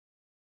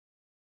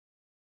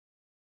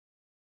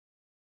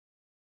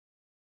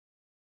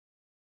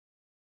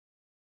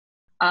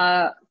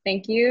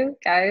Thank you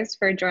guys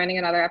for joining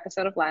another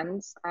episode of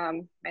Lens.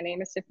 My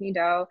name is Tiffany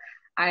Doe.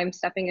 I'm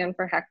stepping in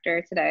for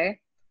Hector today.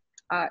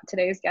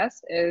 Today's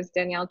guest is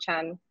Danielle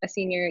Chen, a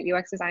senior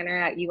UX designer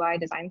at EY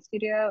Design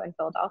Studio in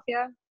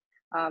Philadelphia,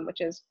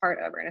 which is part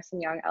of Ernest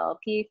Young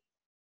LLP.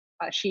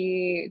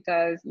 She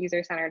does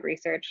user-centered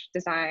research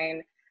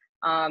design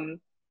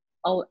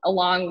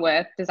along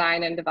with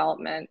design and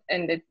development,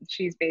 and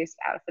she's based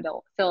out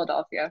of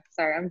Philadelphia.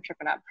 Sorry, I'm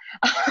tripping up.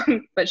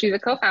 But she's a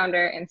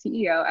co-founder and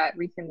CEO at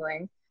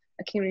Rekindling,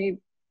 a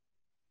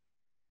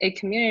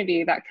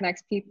community that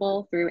connects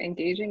people through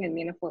engaging and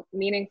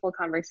meaningful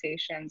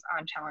conversations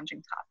on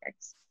challenging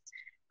topics.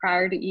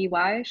 Prior to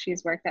EY,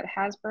 she's worked at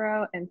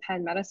Hasbro and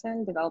Penn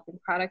Medicine, developing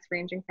products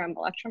ranging from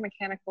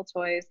electromechanical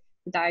toys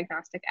to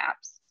diagnostic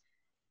apps.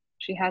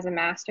 She has a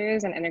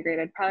master's in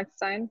integrated product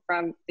design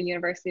from the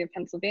University of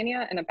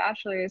Pennsylvania and a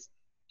bachelor's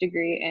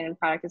degree in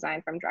product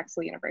design from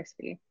Drexel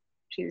University.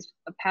 She's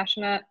a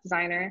passionate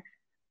designer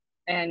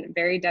and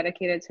very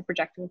dedicated to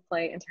projecting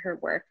play into her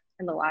work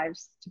and the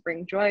lives to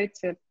bring joy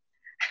to,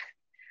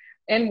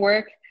 in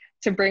work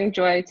to bring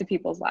joy to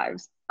people's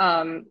lives.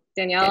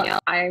 Danielle,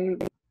 I'm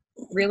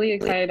really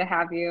excited to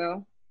have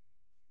you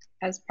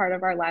as part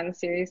of our Lens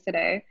series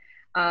today.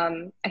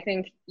 I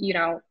think,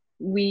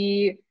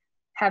 we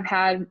have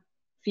had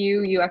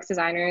few UX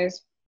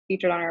designers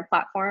featured on our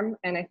platform,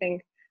 and I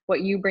think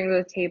what you bring to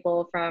the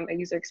table from a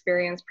user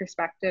experience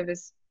perspective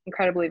is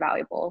incredibly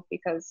valuable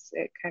because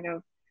it kind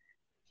of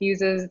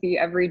fuses the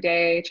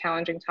everyday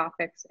challenging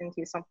topics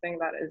into something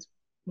that is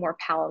more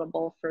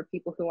palatable for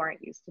people who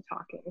aren't used to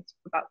talking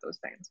about those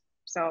things.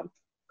 So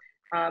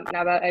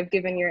now that I've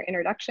given your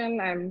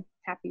introduction, I'm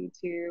happy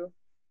to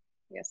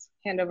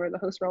hand over the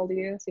host role to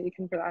you so you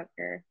can present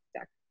your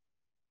deck.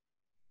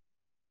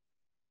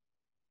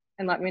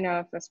 And let me know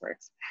if this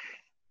works.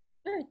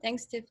 Sure.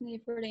 Thanks, Tiffany,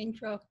 for the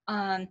intro.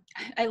 I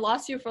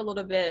lost you for a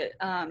little bit.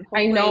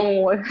 I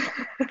know.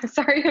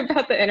 Sorry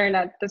about the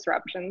internet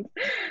disruptions.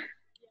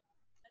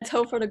 Let's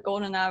hope for the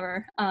golden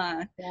hour.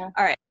 Yeah.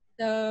 All right.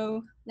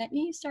 So let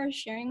me start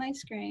sharing my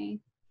screen.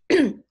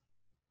 Oops,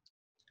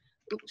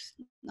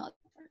 not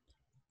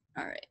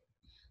that. All right.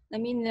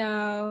 Let me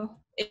know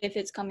if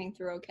it's coming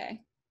through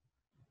okay.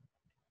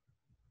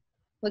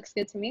 Looks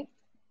good to me.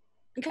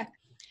 Okay,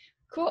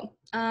 cool.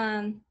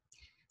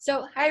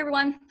 So hi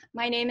everyone,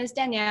 my name is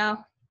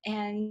Danielle,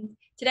 and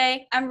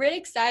today I'm really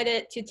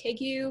excited to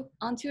take you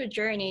onto a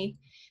journey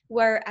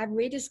where I've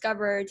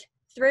rediscovered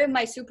 3 of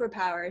my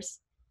superpowers: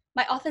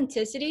 my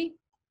authenticity,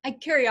 my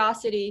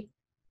curiosity,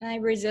 and my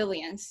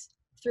resilience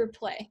through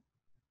play.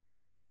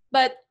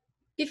 But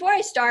before I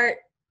start,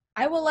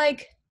 I would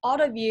like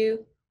all of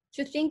you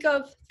to think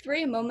of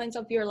 3 moments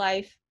of your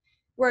life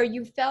where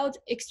you felt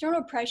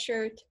external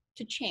pressure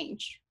to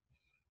change,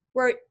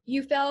 where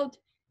you felt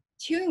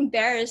too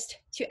embarrassed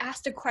to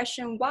ask the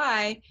question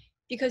why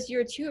because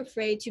you're too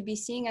afraid to be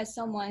seen as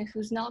someone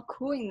who's not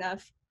cool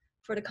enough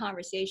for the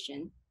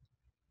conversation.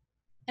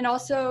 And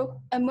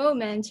also a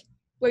moment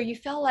where you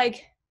felt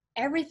like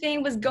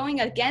everything was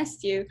going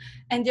against you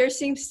and there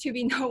seems to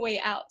be no way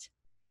out.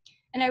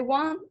 And I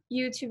want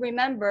you to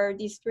remember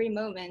these 3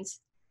 moments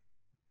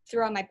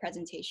throughout my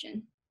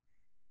presentation.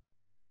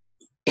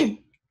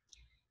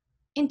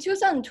 In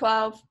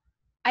 2012,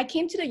 I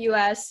came to the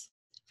US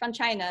from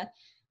China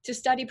to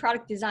study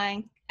product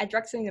design at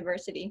Drexel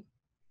University.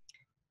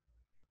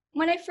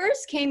 When I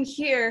first came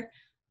here,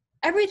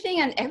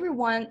 everything and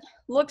everyone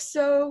looked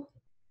so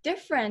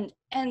different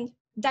and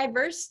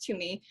diverse to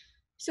me.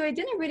 So it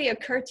didn't really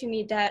occur to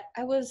me that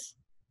I was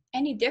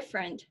any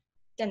different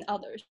than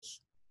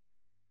others.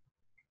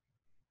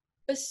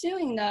 But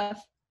soon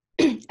enough,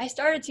 I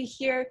started to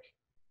hear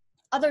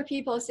other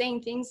people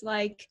saying things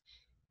like,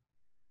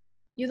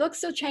 "You look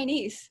so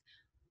Chinese.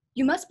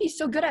 You must be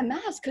so good at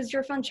math because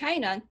you're from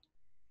China.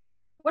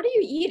 What are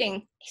you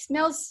eating? It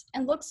smells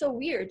and looks so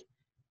weird.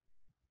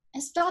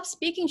 And stop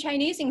speaking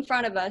Chinese in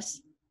front of us.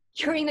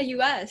 You're in the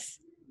US."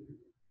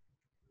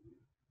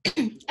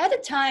 At the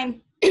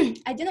time,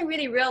 I didn't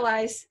really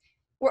realize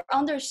or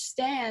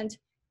understand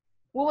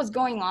what was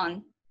going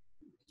on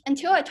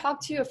until I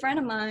talked to a friend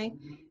of mine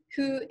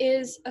who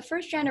is a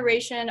first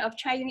generation of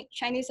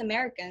Chinese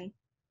American.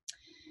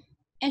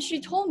 And she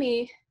told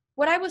me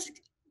what I was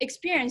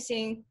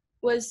experiencing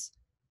was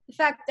the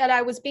fact that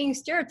I was being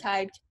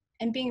stereotyped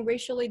and being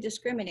racially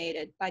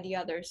discriminated by the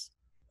others.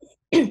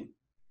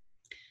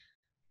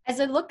 As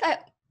I looked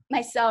at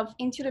myself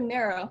into the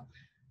mirror,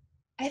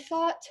 I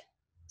thought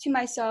to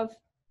myself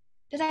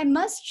that I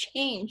must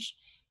change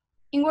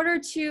in order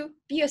to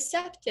be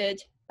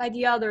accepted by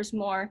the others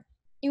more,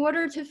 in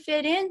order to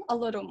fit in a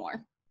little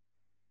more.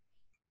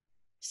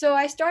 So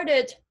I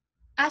started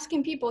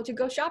asking people to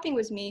go shopping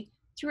with me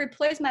to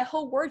replace my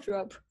whole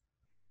wardrobe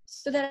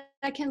so that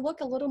I can look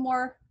a little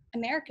more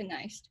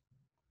Americanized.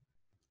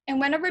 And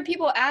whenever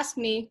people ask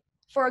me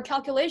for a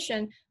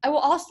calculation, I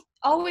will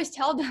always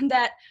tell them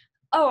that,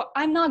 "Oh,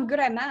 I'm not good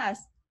at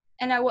math."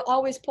 And I will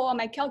always pull out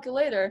my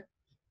calculator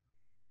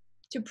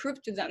to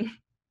prove to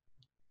them.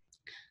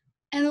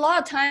 And a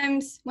lot of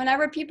times,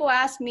 whenever people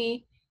ask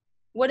me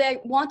what I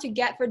want to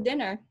get for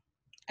dinner.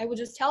 I would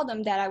just tell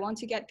them that I want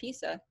to get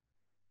pizza,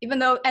 even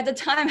though at the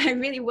time I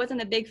really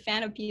wasn't a big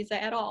fan of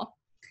pizza at all.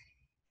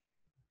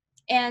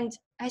 And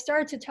I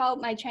started to tell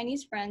my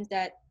Chinese friends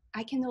that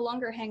I can no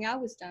longer hang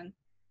out with them,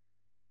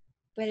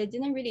 but I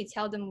didn't really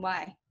tell them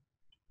why.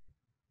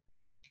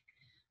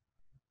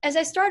 As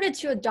I started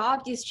to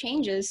adopt these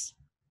changes,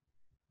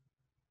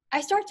 I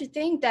started to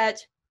think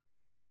that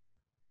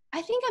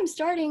I think I'm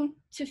starting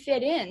to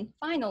fit in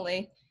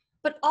finally.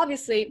 But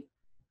obviously,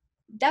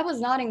 that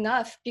was not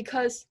enough,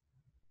 because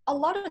a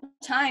lot of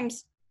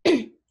times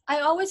I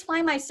always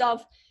find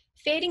myself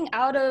fading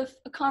out of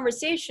a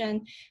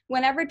conversation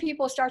whenever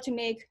people start to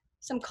make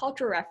some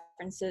cultural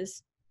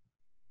references.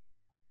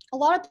 A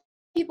lot of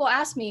people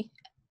ask me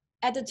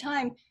at the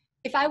time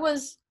if I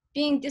was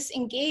being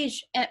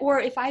disengaged, or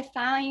if I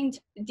find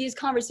these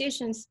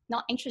conversations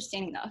not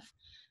interesting enough.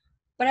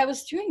 But I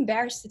was too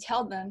embarrassed to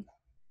tell them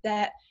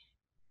that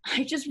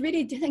I just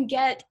really didn't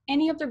get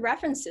any of the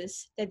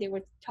references that they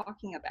were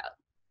talking about.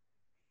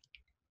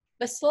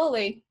 But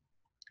slowly,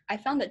 I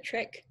found a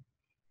trick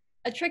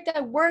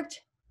that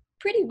worked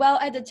pretty well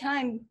at the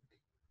time.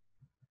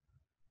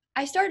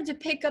 I started to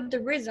pick up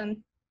the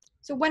rhythm.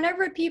 So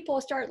whenever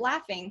people start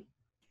laughing,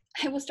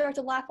 I will start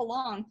to laugh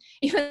along,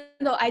 even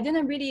though I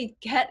didn't really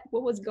get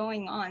what was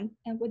going on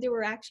and what they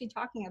were actually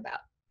talking about.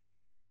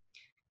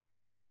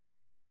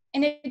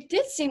 And it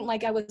did seem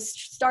like I was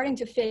starting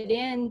to fit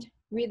in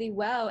really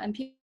well, and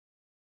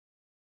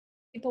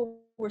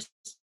people were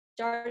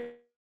starting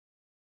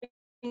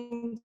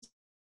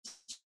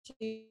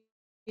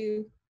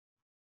to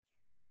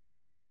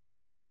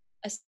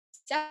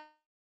accept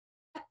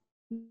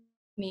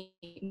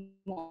me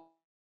more.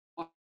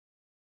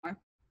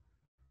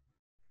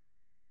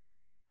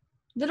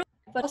 Little,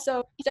 but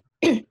also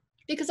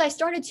because I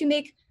started to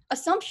make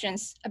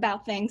assumptions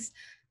about things.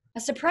 I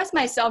suppressed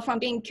myself from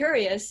being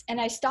curious, and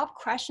I stopped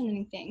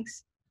questioning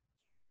things.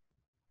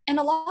 And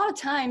a lot of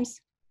times,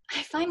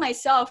 I find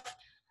myself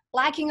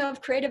lacking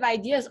of creative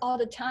ideas all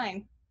the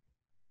time.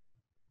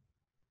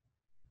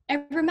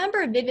 I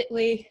remember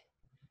vividly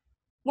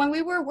when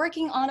we were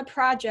working on a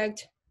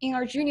project in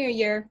our junior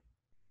year.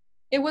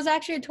 It was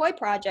actually a toy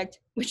project,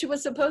 which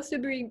was supposed to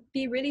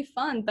be really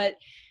fun, but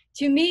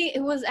to me, it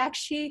was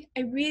actually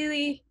a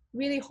really,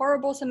 really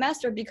horrible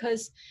semester,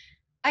 because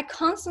I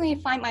constantly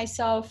find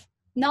myself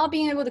not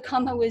being able to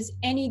come up with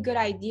any good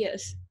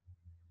ideas.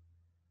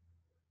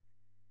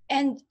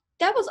 And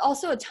that was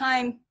also a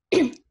time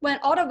when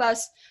all of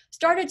us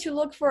started to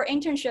look for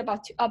internship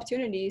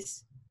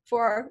opportunities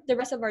for the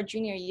rest of our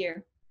junior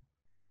year.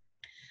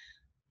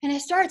 And I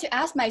started to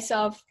ask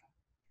myself,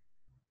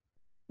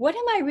 what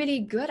am I really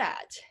good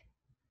at?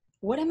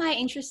 What am I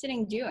interested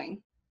in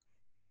doing?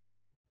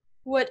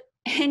 Would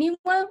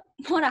anyone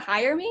want to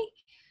hire me?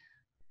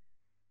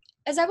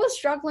 As I was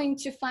struggling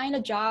to find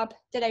a job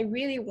that I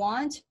really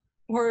want,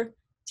 or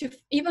to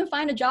even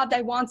find a job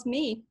that wants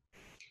me,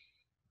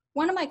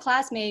 one of my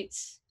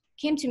classmates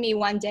came to me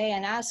one day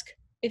and asked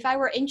if I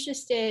were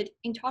interested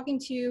in talking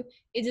to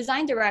a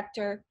design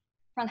director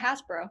from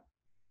Hasbro,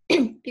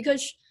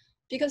 because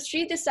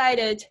she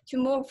decided to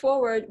move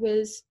forward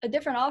with a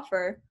different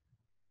offer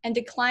and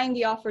decline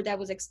the offer that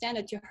was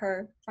extended to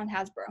her from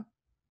Hasbro.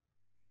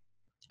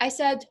 I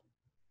said,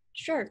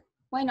 sure,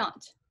 why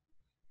not?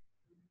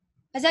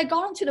 As I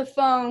got onto the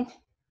phone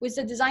with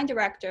the design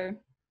director,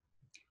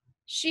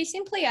 she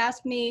simply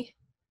asked me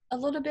a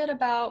little bit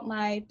about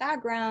my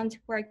background,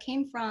 where I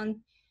came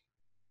from,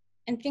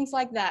 and things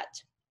like that.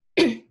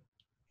 A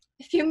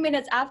few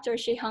minutes after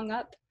she hung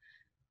up,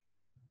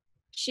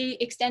 she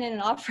extended an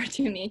offer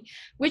to me,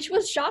 which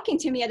was shocking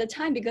to me at the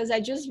time, because I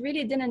just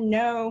really didn't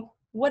know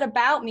what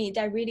about me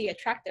that really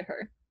attracted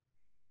her.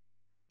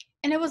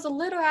 And it was a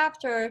little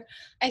after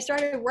I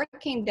started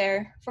working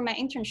there for my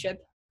internship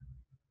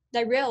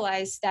that I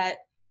realized that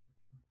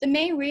the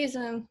main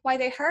reason why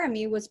they hired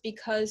me was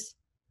because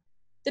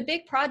the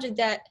big project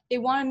that they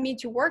wanted me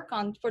to work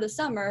on for the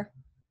summer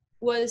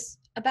was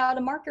about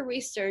a market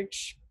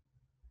research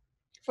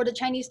for the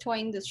Chinese toy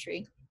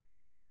industry.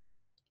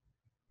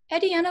 At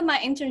the end of my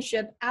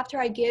internship, after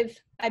I gave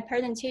my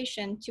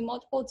presentation to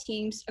multiple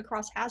teams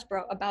across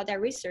Hasbro about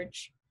that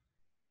research,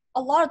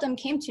 a lot of them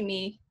came to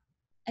me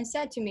and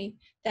said to me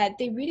that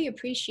they really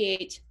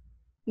appreciate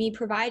me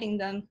providing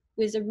them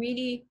with a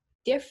really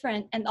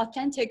different and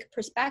authentic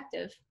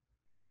perspective.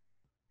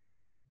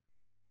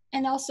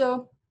 And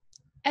also,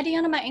 at the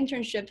end of my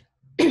internship,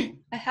 I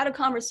had a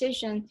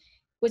conversation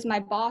with my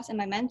boss and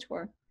my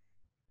mentor.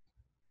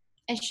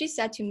 And she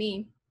said to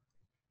me,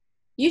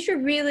 you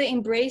should really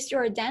embrace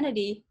your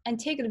identity and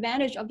take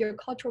advantage of your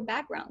cultural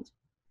background.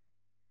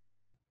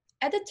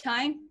 At the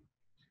time,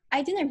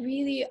 I didn't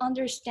really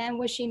understand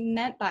what she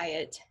meant by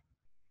it,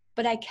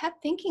 but I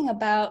kept thinking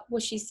about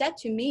what she said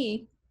to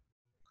me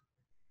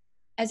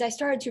as I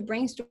started to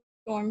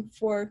brainstorm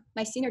for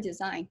my senior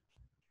design.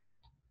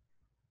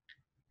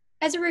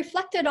 As I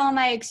reflected on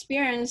my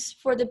experience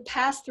for the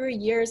past 3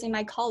 years in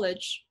my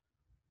college,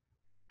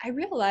 I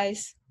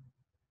realized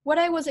what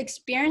I was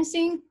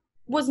experiencing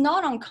was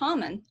not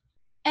uncommon.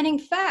 And in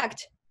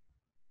fact,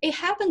 it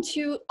happened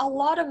to a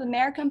lot of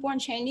American-born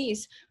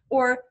Chinese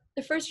or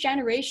the first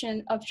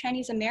generation of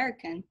Chinese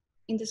American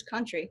in this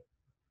country.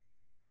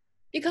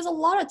 Because a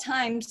lot of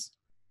times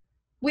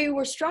we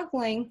were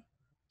struggling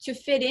to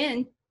fit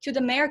in to the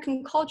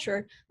American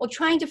culture while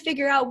trying to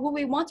figure out what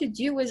we want to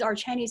do with our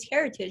Chinese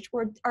heritage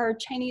or our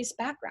Chinese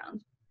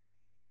background.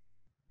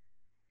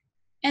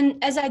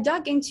 And as I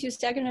dug into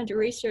secondary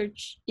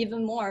research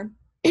even more,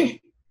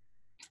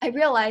 I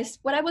realized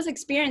what I was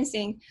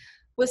experiencing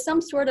was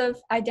some sort of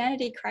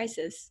identity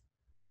crisis,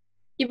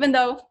 even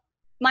though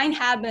mine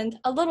happened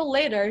a little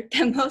later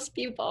than most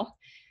people.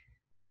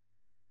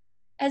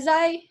 As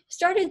I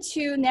started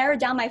to narrow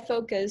down my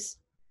focus,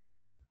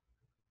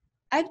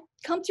 I've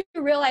come to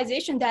a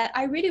realization that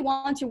I really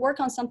want to work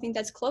on something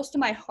that's close to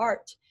my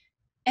heart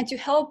and to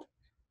help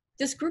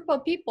this group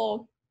of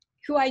people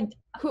who I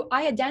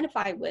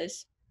identify with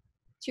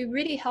to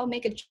really help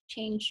make a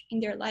change in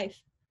their life.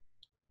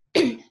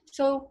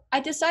 So I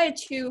decided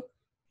to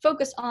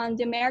focus on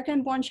the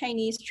American-born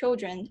Chinese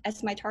children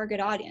as my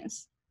target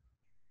audience.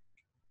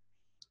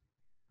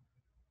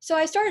 So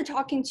I started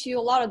talking to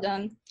a lot of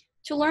them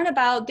to learn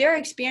about their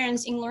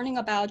experience in learning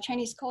about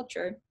Chinese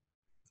culture,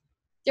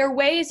 their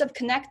ways of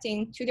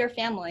connecting to their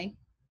family,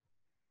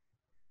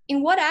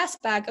 in what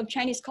aspect of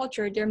Chinese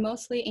culture they're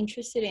mostly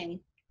interested in,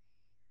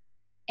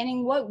 and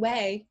in what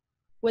way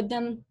would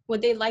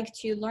they like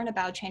to learn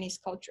about Chinese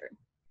culture.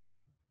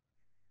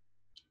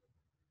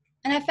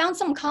 And I found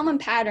some common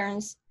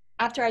patterns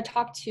after I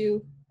talked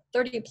to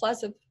 30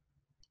 plus of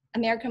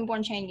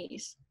American-born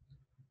Chinese.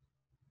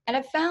 And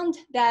I found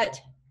that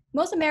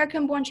most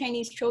American-born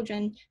Chinese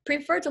children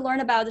prefer to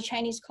learn about the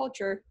Chinese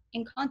culture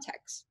in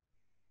context.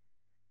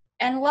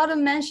 And a lot of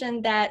them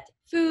mentioned that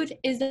food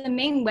is the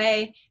main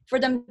way for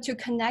them to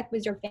connect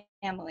with their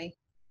family.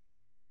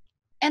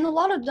 And a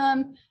lot of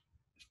them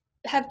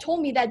have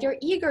told me that they're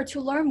eager to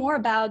learn more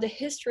about the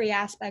history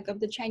aspect of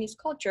the Chinese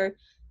culture,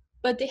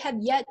 but they have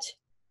yet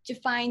to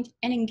find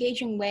an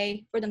engaging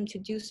way for them to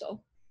do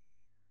so.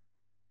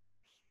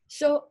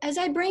 So as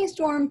I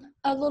brainstormed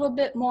a little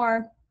bit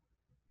more,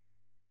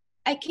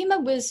 I came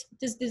up with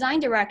this design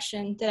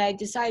direction that I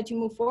decided to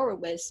move forward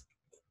with,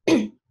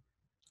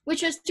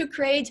 which is to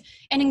create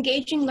an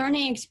engaging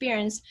learning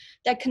experience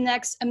that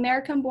connects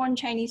American-born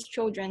Chinese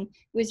children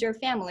with their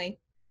family,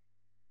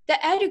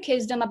 that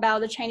educates them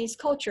about the Chinese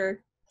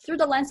culture through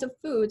the lens of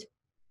food,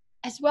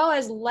 as well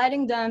as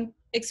letting them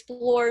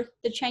explore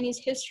the Chinese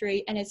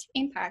history and its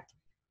impact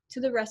to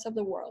the rest of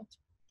the world.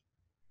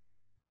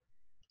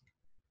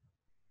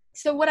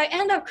 So what I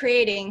ended up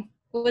creating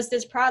was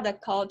this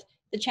product called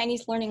the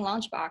Chinese Learning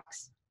Lunchbox.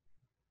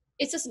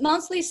 It's a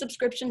monthly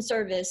subscription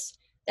service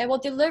that will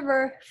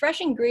deliver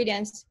fresh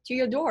ingredients to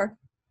your door.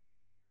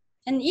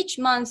 And each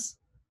month,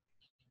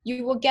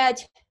 you will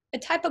get a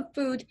type of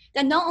food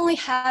that not only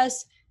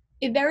has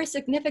a very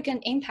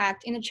significant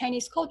impact in the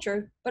Chinese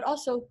culture, but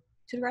also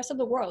to the rest of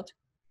the world.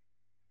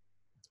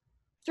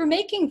 Through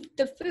making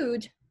the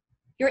food,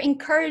 you're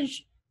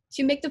encouraged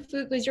to make the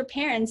food with your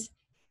parents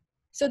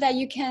so that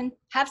you can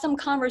have some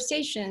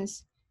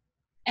conversations.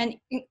 And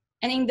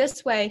in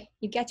this way,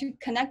 you get to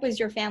connect with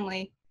your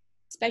family,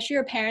 especially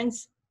your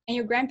parents and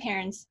your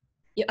grandparents,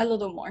 a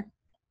little more.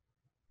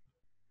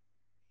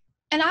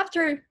 And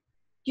after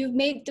you've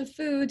made the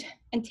food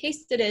and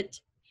tasted it,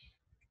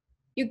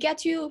 you get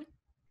to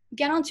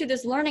get onto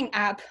this learning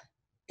app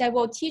that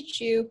will teach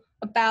you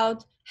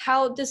about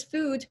how this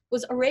food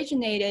was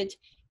originated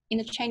in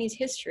the Chinese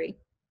history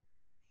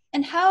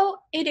and how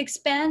it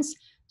expands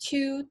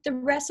to the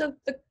rest of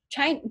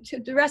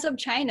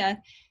China,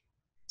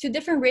 to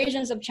different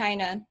regions of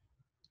China,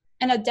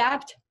 and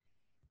adapt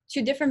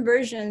to different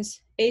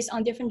versions based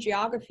on different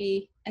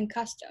geography and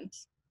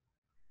customs.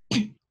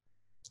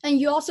 And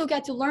you also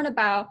get to learn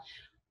about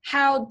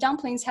how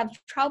dumplings have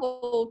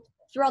traveled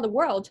throughout the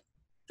world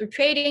through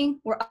trading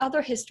or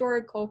other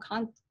historical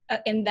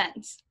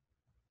events.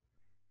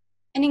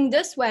 And in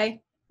this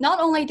way, not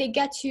only they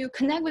get to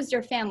connect with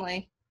their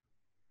family,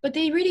 but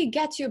they really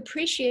get to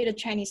appreciate the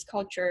Chinese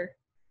culture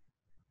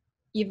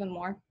even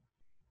more.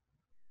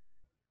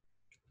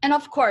 And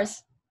of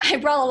course, I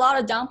brought a lot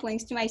of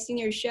dumplings to my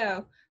senior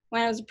show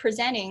when I was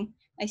presenting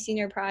my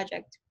senior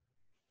project.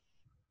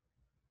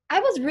 I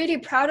was really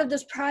proud of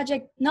this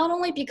project, not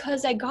only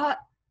because I got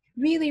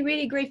really,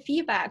 really great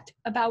feedback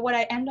about what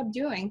I ended up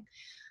doing,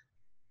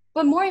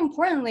 but more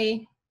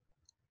importantly,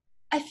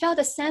 I felt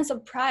a sense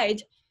of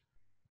pride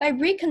by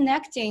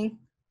reconnecting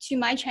to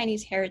my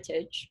Chinese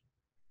heritage.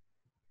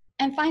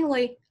 And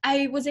finally,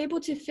 I was able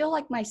to feel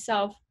like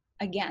myself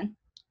again.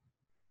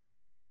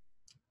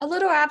 A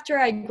little after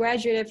I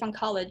graduated from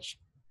college,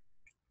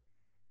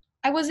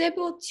 I was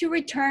able to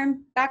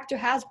return back to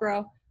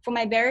Hasbro for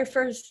my very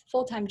first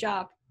full-time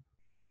job,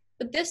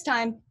 but this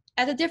time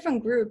at a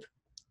different group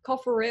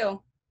called For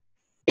Real.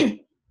 For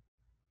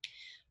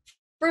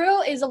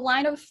Real is a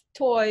line of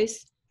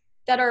toys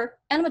that are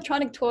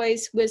animatronic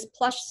toys with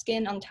plush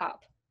skin on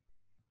top.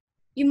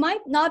 You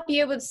might not be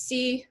able to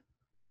see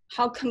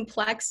how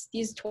complex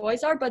these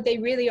toys are, but they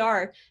really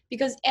are,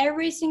 because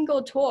every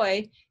single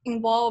toy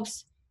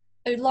involves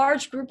a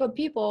large group of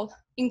people,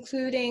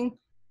 including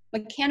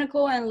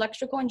mechanical and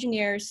electrical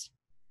engineers,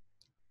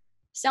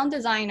 sound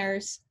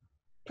designers,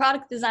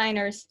 product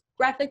designers,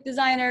 graphic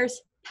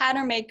designers,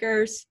 pattern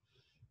makers,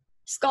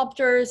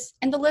 sculptors,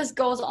 and the list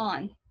goes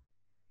on.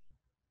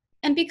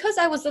 And because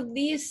I was the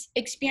least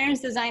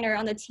experienced designer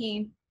on the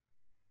team,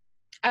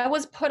 I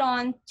was put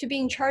on to be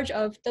in charge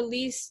of the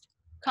least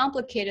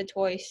complicated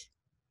toys,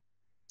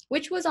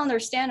 which was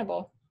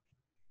understandable.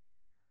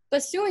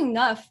 But soon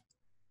enough,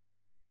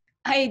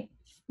 I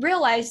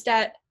realized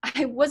that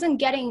I wasn't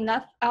getting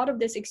enough out of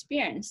this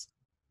experience.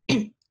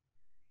 And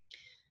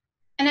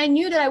I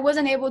knew that I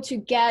wasn't able to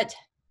get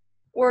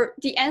or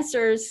the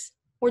answers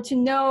or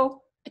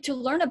to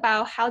learn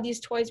about how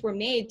these toys were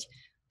made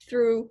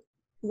through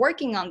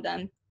working on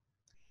them.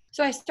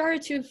 So I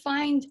started to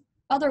find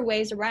other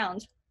ways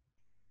around.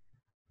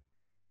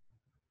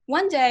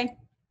 One day,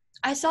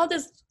 I saw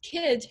this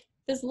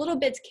little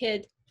bit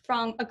kid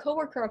from a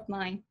coworker of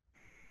mine,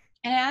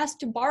 and I asked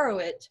to borrow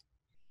it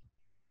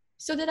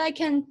so that I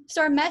can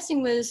start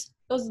messing with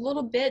those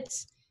little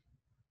bits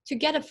to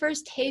get a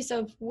first taste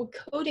of what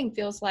coding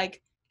feels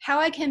like, how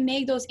I can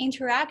make those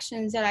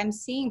interactions that I'm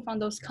seeing from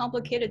those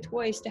complicated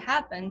toys to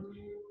happen.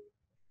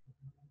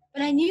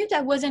 But I knew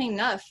that wasn't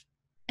enough.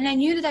 And I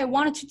knew that I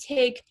wanted to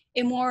take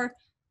a more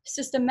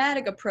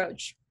systematic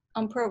approach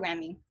on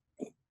programming.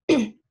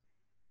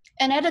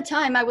 And at the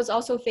time, I was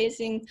also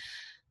facing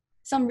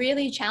some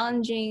really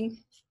challenging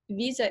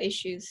visa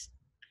issues.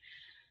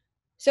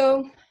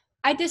 So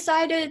I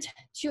decided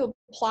to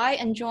apply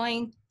and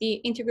join the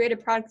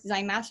Integrated Product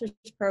Design Master's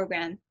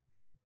program.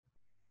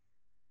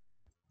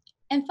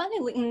 And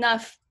funnily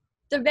enough,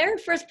 the very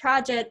first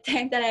project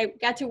that I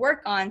got to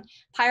work on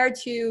prior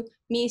to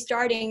me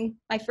starting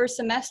my first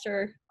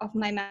semester of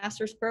my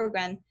master's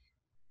program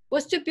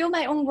was to build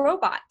my own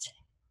robot.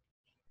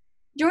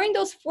 During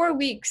those 4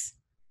 weeks,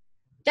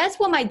 that's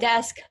what my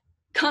desk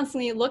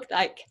constantly looked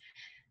like.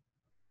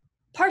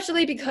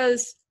 Partially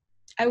because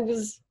I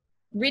was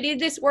really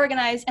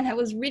disorganized and I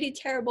was really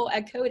terrible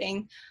at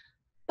coding,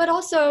 but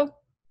also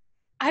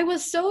I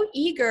was so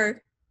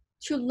eager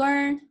to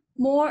learn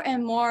more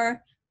and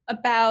more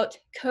about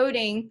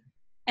coding,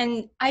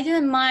 and I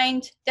didn't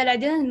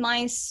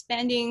mind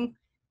spending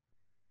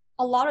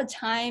a lot of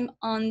time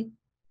on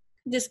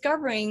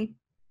discovering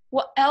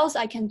what else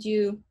I can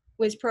do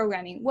with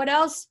programming, what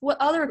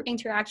other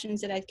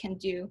interactions that I can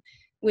do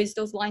with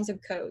those lines of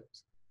code.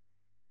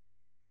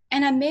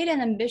 And I made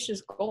an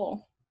ambitious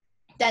goal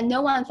that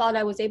no one thought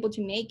I was able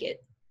to make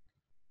it.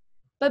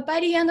 But by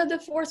the end of the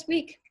 4th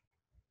week,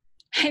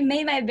 I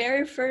made my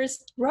very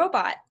first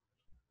robot,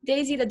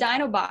 Daisy the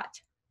Dinobot.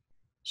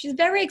 She's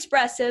very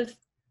expressive.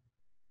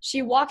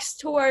 She walks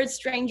towards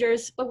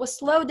strangers, but will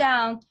slow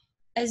down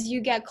as you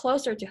get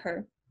closer to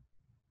her.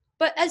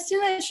 But as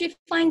soon as she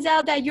finds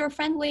out that you're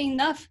friendly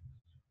enough,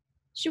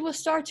 she will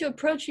start to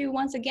approach you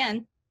once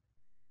again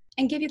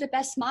and give you the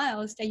best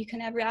smiles that you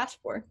can ever ask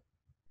for.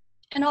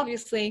 And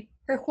obviously,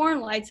 her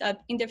horn lights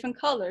up in different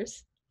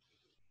colors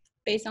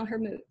based on her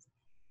mood.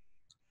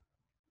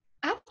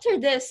 After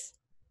this,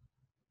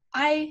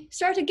 I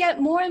started to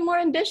get more and more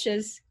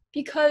ambitious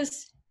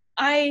because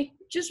I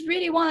just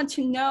really wanted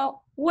to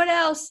know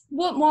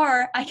what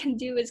more I can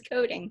do with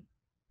coding.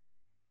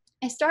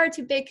 I started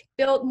to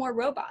build more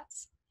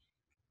robots.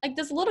 Like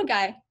this little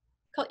guy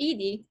called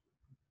Edie,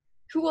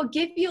 who will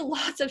give you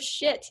lots of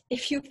shit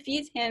if you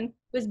feed him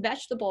with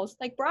vegetables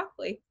like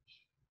broccoli,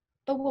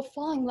 but will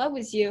fall in love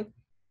with you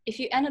if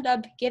you ended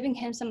up giving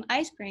him some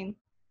ice cream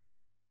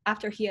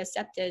after he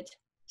accepted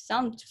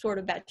some sort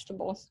of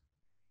vegetables.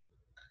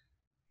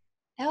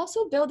 I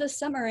also built a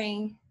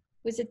submarine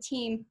with a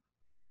team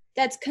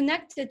that's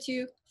connected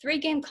to 3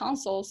 game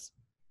consoles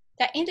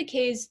that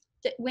indicates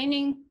the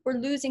winning or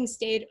losing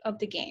state of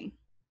the game.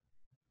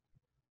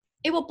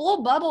 It will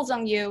blow bubbles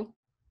on you,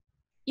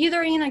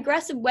 either in an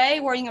aggressive way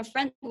or in a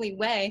friendly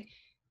way,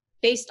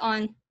 based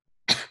on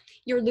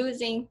your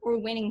losing or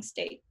winning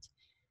state.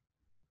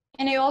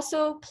 And it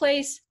also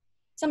plays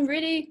some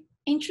really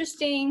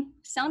interesting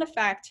sound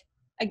effect,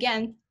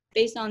 again,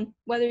 based on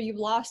whether you've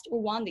lost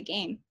or won the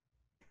game.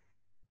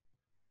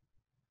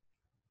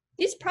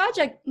 This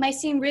project might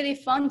seem really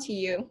fun to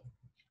you,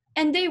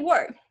 and they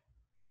were.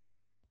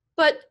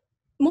 But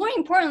more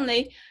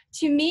importantly,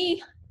 to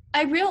me,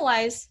 I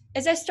realized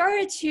as I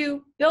started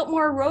to build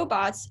more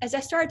robots, as I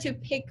started to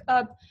pick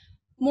up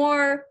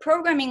more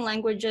programming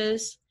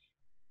languages,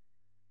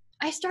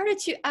 I started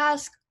to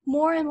ask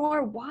more and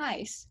more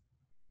whys.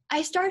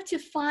 I started to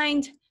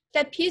find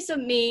that piece of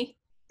me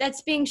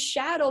that's being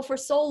shadowed for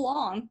so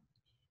long.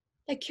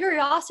 The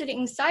curiosity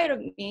inside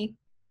of me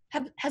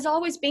has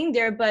always been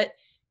there, but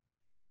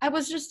I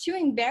was just too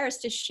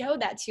embarrassed to show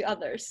that to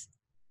others.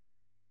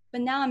 But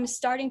now I'm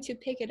starting to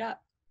pick it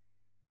up.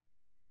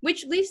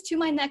 Which leads to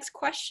my next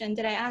question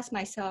that I asked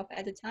myself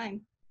at the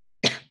time.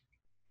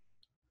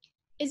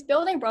 Is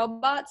building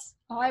robots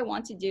all I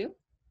want to do?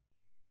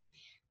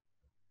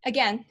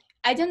 Again,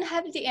 I didn't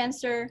have the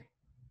answer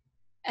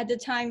at the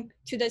time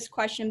to this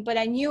question, but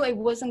I knew it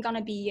wasn't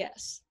gonna be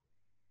yes.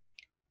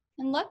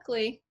 And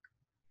luckily,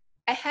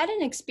 I had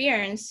an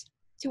experience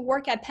to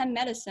work at Penn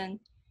Medicine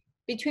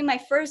between my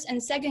first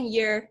and second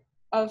year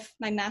of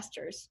my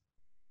master's.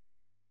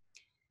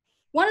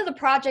 One of the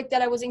projects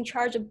that I was in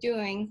charge of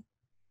doing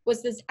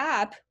was this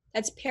app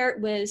that's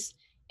paired with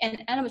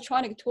an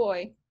animatronic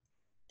toy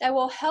that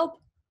will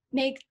help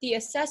make the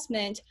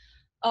assessment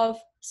of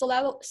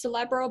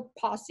cerebral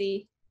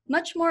palsy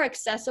much more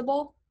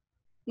accessible,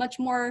 much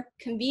more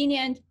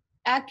convenient,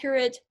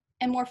 accurate,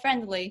 and more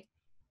friendly,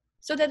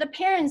 so that the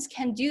parents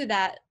can do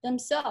that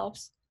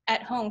themselves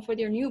at home for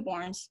their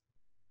newborns.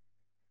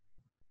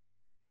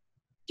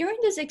 During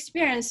this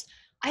experience,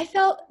 I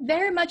felt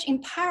very much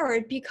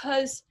empowered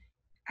because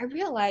I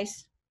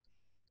realized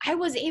I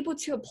was able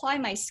to apply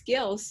my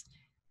skills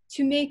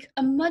to make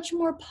a much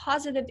more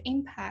positive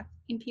impact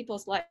in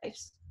people's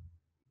lives.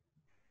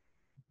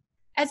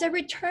 As I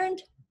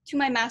returned to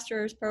my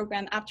master's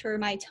program after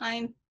my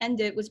time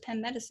ended with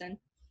Penn Medicine,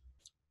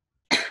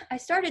 I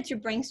started to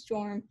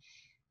brainstorm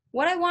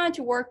what I wanted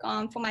to work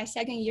on for my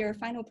second year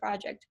final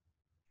project.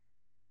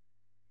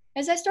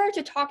 As I started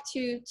to talk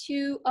to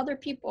two other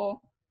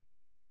people,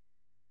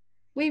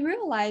 we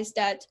realized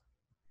that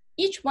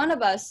each one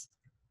of us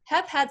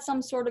have had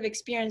some sort of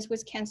experience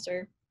with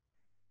cancer.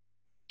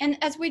 And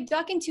as we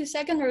dug into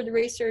secondary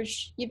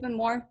research even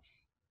more,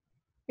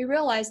 we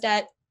realized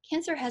that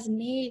cancer has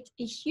made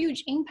a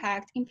huge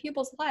impact in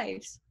people's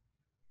lives.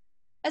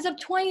 As of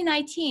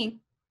 2019,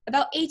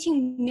 about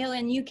 18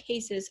 million new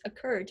cases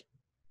occurred,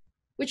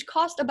 which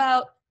caused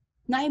about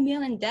 9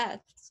 million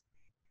deaths.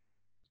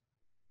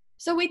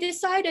 So we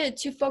decided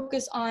to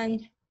focus on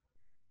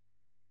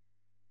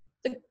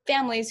the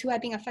families who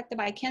have been affected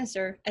by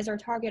cancer as our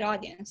target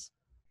audience.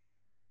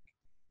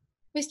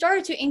 We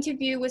started to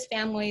interview with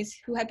families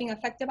who have been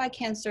affected by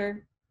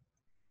cancer,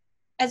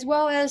 as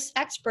well as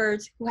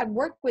experts who have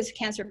worked with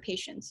cancer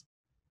patients.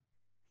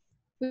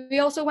 We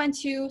also went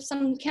to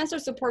some cancer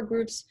support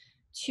groups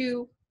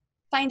to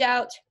find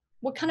out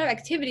what kind of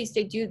activities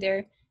they do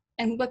there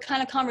and what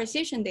kind of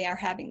conversation they are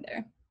having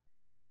there.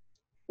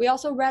 We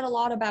also read a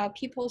lot about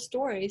people's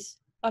stories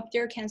of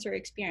their cancer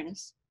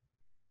experience.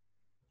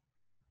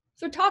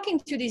 So talking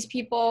to these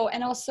people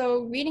and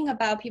also reading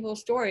about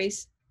people's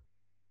stories,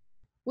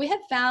 we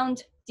have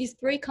found these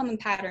three common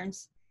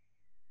patterns.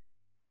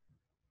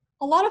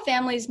 A lot of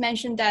families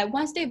mentioned that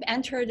once they've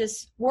entered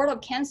this world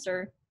of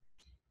cancer,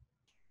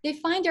 they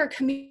find their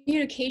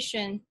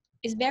communication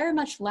is very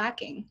much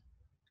lacking.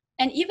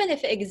 And even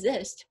if it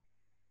exists,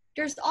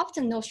 there's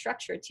often no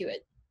structure to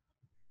it.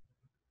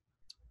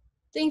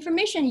 The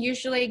information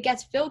usually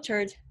gets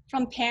filtered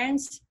from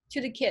parents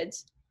to the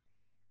kids,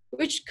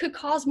 which could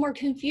cause more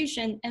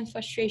confusion and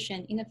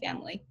frustration in the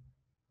family.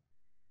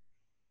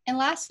 And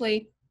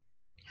lastly,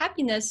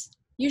 happiness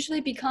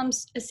usually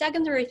becomes a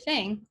secondary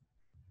thing,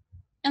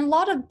 and a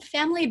lot of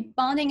family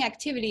bonding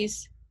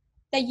activities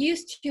that they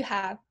used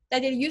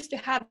to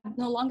have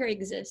no longer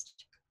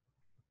exist.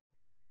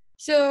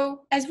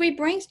 So as we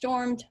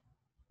brainstormed,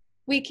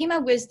 we came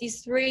up with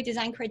these three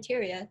design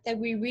criteria that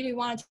we really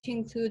wanted to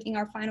include in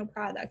our final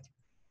product.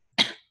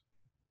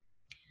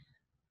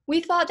 We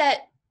thought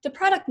that the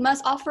product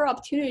must offer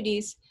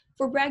opportunities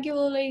for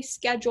regularly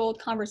scheduled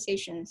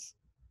conversations.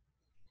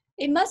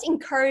 It must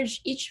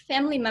encourage each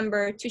family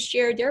member to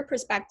share their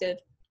perspective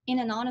in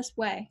an honest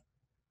way.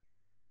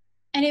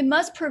 And it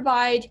must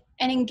provide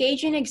an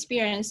engaging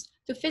experience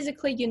to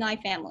physically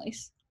unite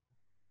families.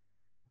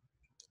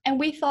 And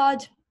we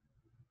thought,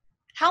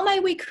 how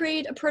might we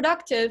create a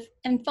productive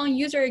and fun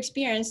user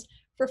experience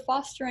for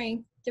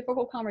fostering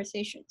difficult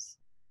conversations?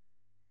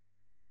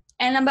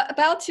 And I'm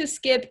about to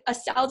skip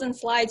 1,000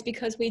 slides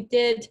because we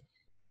did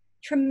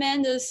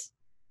tremendous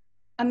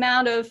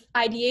amount of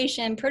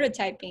ideation and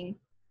prototyping.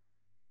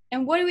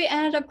 And what we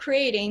ended up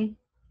creating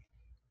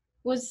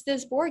was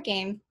this board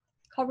game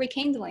called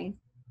Rekindling.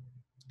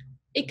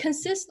 It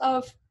consists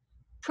of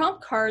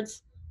prompt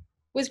cards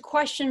with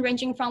questions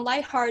ranging from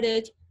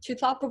lighthearted to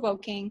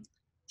thought-provoking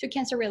to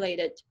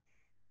cancer-related.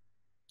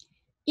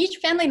 Each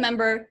family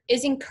member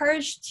is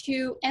encouraged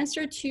to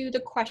answer to the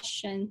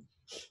question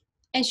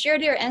and share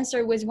their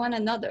answer with one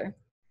another.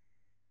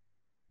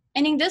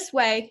 And in this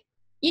way,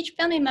 each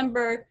family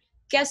member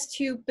gets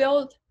to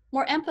build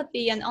more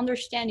empathy and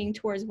understanding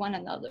towards one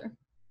another.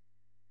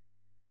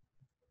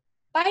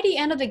 By the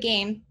end of the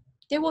game,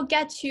 they will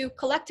get to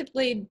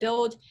collectively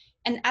build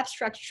an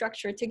abstract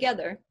structure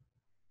together,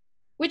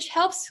 which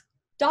helps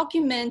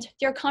document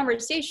their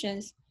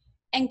conversations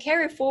and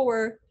carry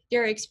forward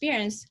their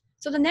experience.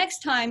 So the next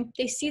time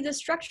they see the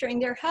structure in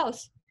their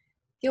house,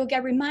 they'll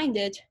get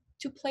reminded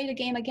to play the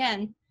game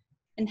again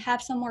and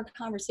have some more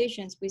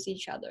conversations with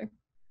each other.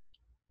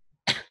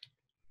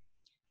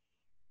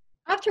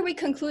 After we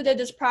concluded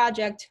this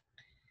project,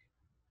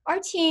 our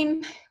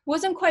team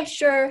wasn't quite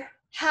sure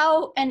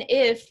how and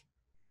if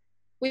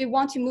we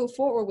want to move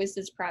forward with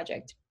this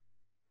project.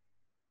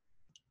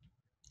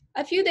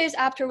 A few days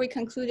after we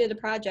concluded the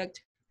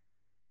project,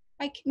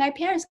 my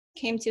parents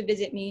came to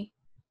visit me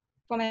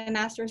for my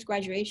master's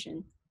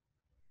graduation.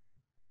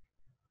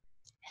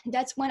 And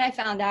that's when I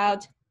found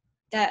out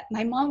that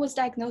my mom was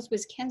diagnosed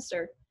with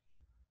cancer.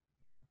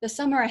 The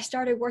summer I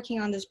started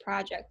working on this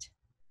project.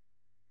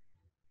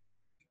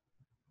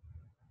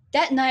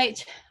 That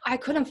night, I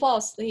couldn't fall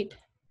asleep.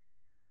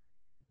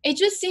 It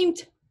just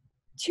seemed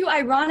too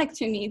ironic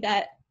to me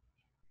that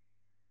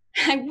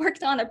I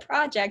worked on a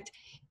project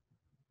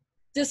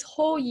this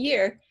whole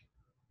year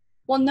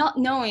while not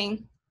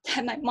knowing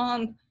that my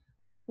mom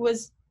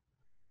was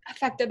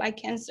affected by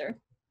cancer.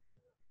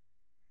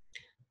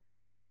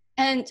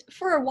 And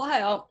for a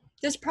while,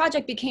 this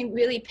project became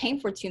really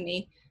painful to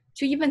me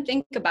to even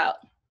think about.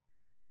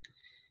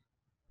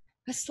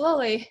 But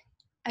slowly,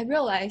 I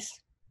realized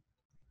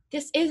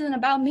this isn't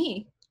about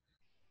me.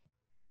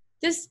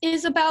 This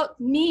is about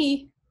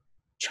me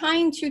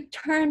trying to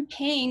turn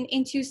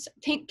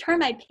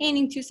my pain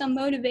into some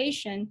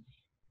motivation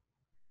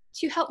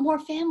to help more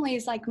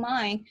families like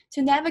mine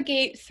to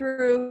navigate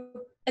through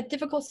a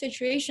difficult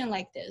situation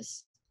like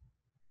this.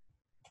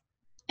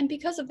 And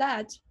because of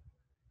that,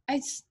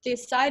 I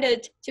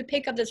decided to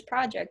pick up this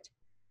project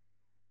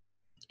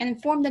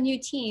and formed a new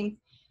team,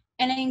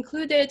 and I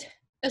included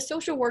a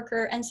social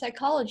worker and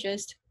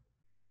psychologist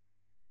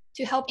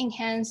to help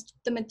enhance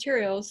the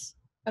materials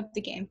of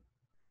the game.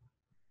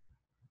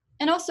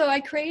 And also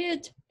I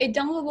created a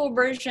downloadable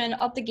version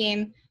of the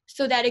game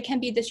so that it can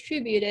be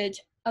distributed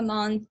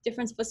among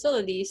different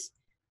facilities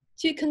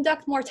to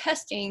conduct more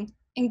testing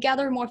and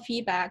gather more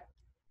feedback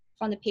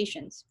from the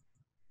patients.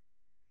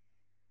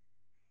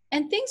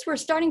 And things were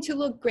starting to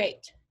look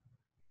great.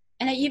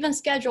 And I even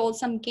scheduled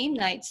some game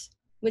nights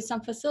with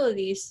some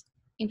facilities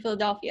in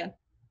Philadelphia.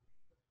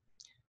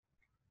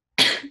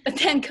 But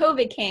then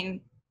COVID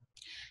came,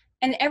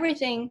 and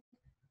everything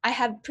I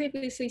had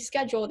previously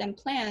scheduled and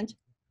planned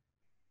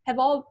have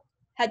all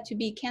had to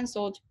be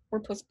canceled or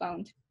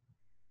postponed.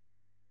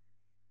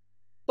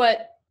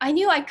 But I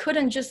knew I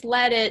couldn't just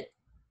let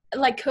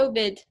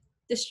COVID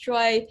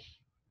destroy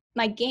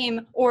my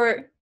game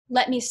or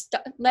let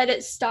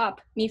it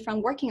stop me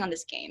from working on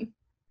this game.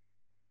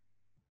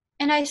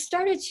 And I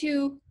started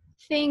to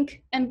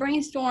think and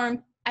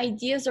brainstorm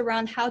ideas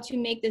around how to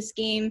make this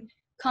game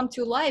come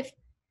to life,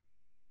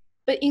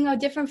 but in a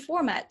different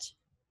format.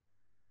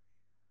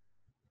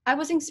 I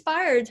was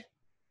inspired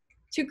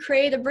to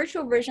create a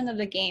virtual version of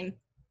the game,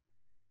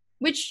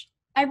 which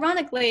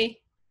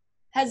ironically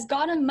has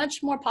gotten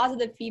much more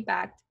positive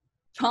feedback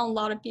from a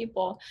lot of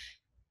people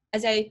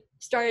as I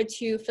started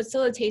to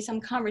facilitate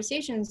some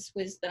conversations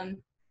with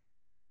them,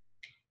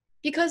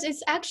 because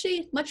it's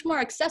actually much more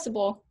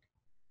accessible.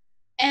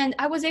 And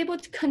I was able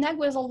to connect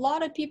with a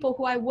lot of people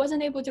who I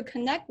wasn't able to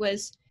connect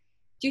with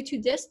due to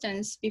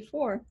distance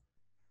before.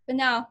 But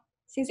now,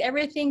 since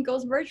everything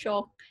goes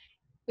virtual,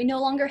 we no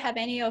longer have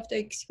any of the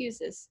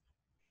excuses.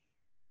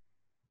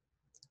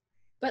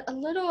 But a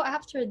little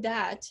after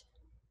that,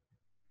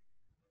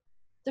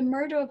 the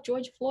murder of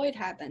George Floyd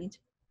happened.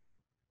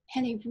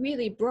 And it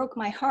really broke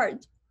my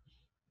heart.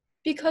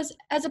 Because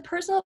as a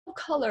person of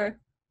color,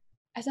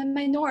 as a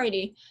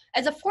minority,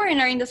 as a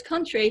foreigner in this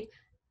country,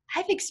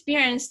 I've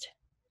experienced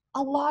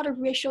a lot of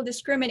racial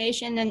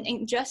discrimination and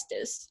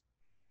injustice.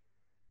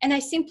 And I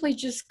simply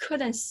just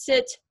couldn't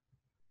sit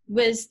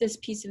with this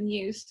piece of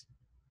news.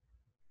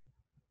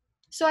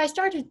 So I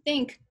started to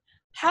think,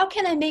 how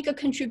can I make a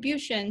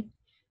contribution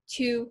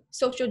to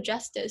social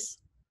justice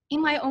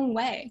in my own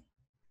way?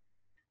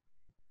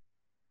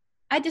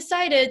 I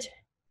decided,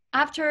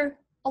 after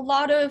a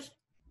lot of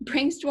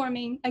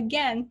brainstorming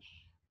again,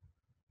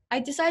 I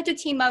decided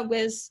to team up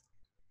with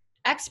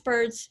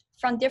experts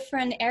from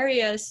different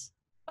areas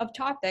of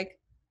topic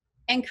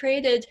and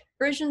created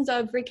versions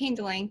of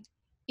Rekindling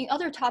in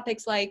other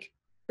topics like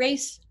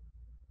race,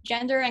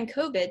 gender, and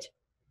COVID,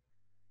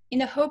 in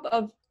the hope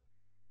of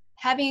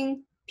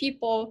having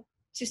people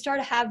to start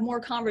to have more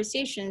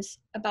conversations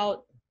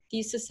about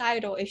these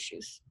societal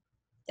issues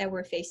that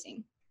we're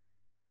facing.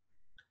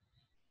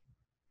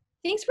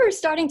 Things were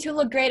starting to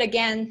look great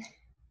again,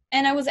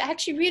 and I was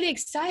actually really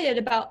excited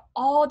about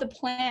all the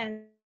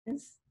plans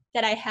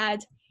that I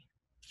had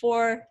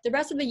for the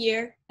rest of the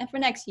year and for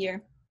next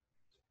year.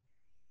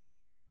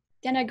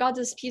 Then I got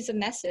this piece of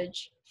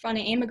message from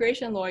an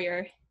immigration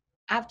lawyer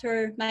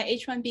after my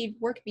H-1B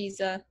work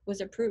visa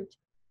was approved.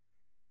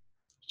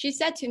 She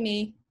said to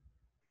me,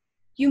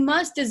 "You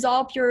must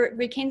dissolve your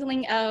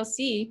Rekindling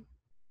LLC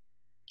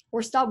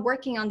or stop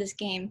working on this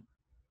game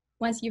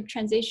once you've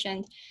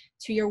transitioned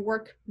to your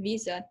work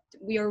visa,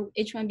 your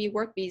H-1B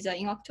work visa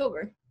in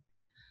October."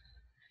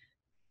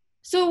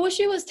 So what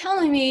she was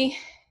telling me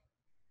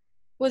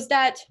was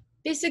that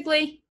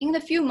basically in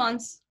a few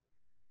months,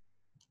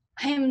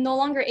 I am no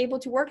longer able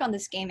to work on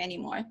this game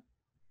anymore.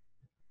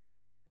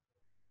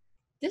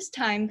 This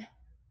time,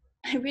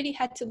 I really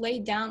had to lay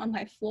down on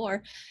my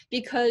floor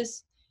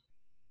because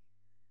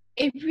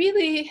it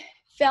really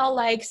felt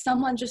like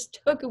someone just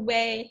took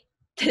away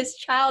this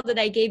child that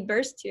I gave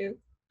birth to,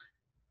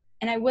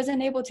 and I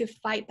wasn't able to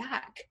fight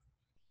back.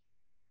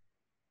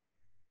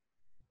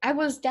 I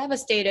was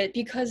devastated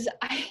because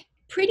I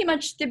pretty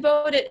much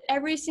devoted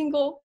every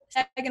single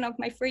second of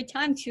my free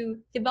time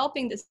to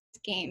developing this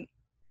game.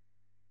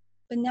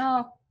 but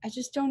now I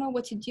just don't know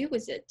what to do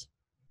with it.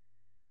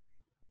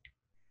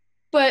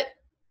 But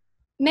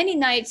many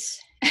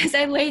nights as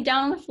I lay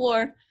down on the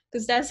floor,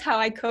 because that's how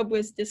I cope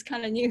with this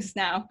kind of news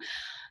now,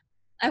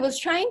 I was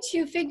trying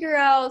to figure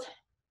out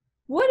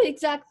what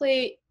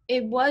exactly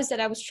it was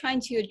that I was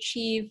trying to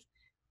achieve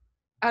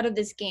out of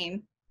this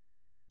game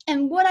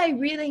and what I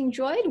really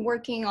enjoyed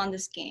working on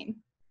this game.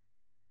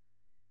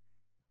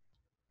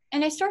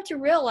 And I start to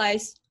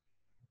realize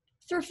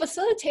through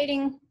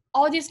facilitating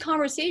all these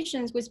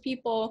conversations with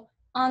people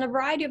on a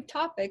variety of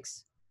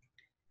topics,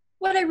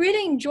 what I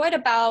really enjoyed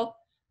about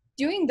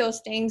doing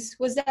those things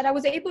was that I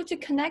was able to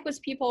connect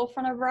with people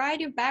from a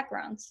variety of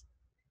backgrounds.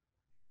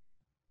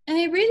 And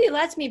it really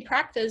lets me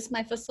practice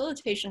my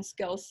facilitation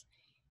skills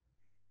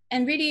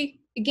and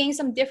really gain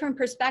some different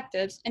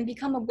perspectives and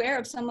become aware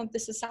of some of the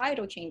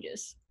societal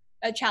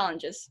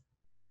challenges.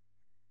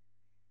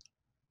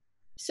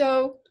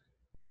 So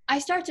I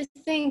start to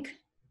think,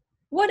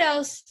 what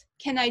else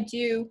can I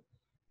do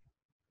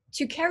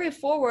to carry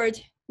forward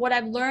what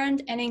I've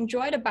learned and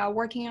enjoyed about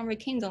working on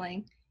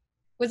Rekindling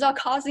without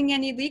causing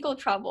any legal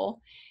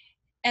trouble,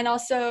 and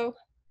also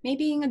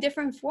maybe in a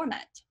different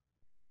format?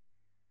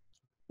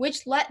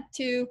 Which led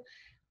to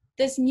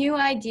this new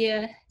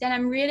idea that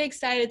I'm really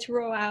excited to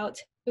roll out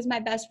with my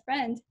best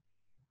friend,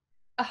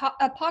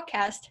 a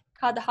podcast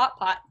called The Hot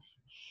Pot,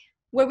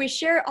 where we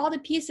share all the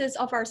pieces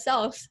of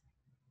ourselves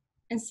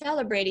and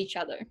celebrate each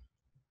other.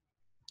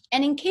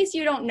 And in case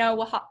you don't know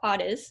what Hot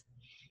Pot is,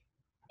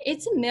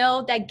 it's a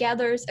meal that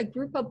gathers a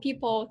group of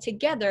people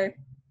together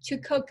to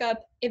cook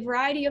up a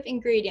variety of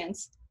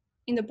ingredients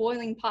in the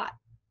boiling pot.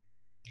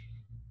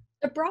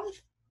 The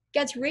broth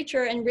gets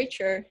richer and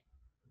richer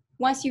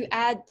once you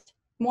add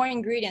more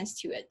ingredients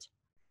to it.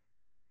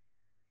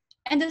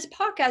 And this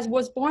podcast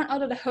was born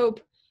out of the hope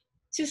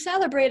to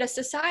celebrate a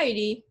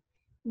society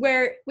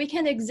where we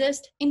can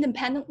exist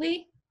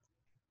independently,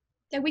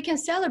 that we can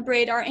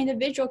celebrate our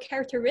individual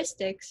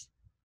characteristics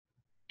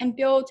and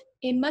build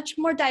a much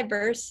more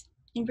diverse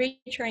and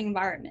richer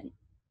environment.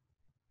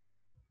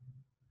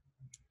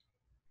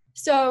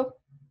 So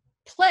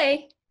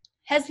play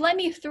has led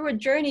me through a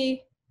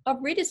journey of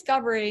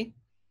rediscovery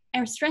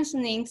and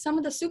strengthening some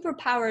of the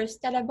superpowers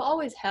that I've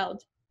always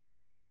held,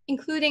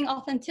 including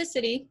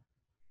authenticity,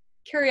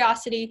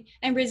 curiosity,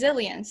 and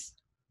resilience.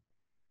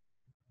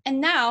 And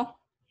now,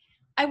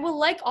 I would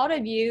like all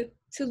of you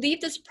to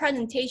leave this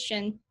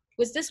presentation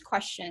with this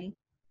question: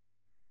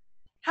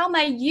 how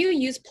might you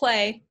use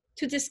play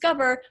to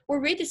discover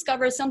or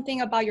rediscover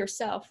something about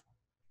yourself?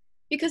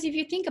 Because if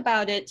you think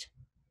about it,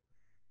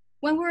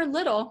 when we were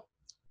little,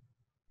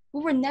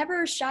 we were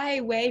never shy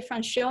away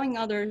from showing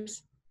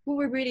others who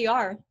we really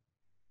are.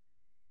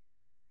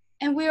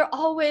 And we're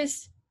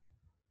always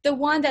the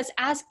one that's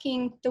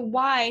asking the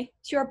why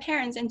to our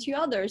parents and to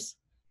others.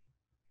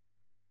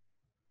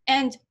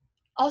 And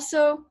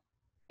also,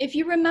 if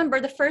you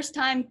remember the first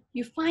time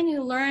you finally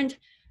learned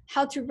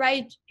how to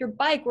ride your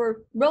bike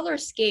or roller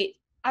skate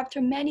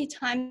after many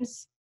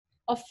times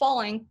of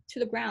falling to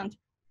the ground,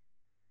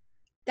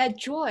 that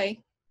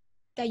joy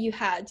that you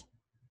had.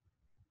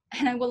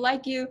 And I would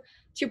like you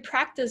to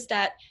practice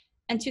that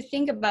and to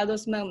think about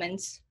those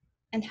moments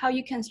and how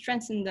you can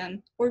strengthen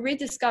them or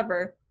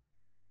rediscover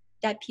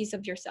that piece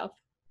of yourself.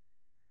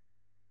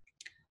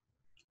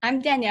 I'm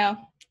Danielle,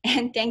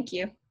 and thank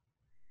you.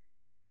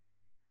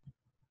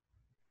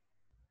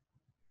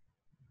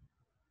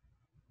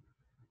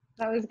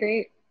 That was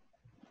great.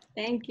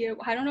 Thank you.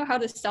 I don't know how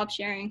to stop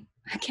sharing.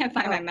 I can't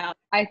find my mouse.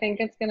 I think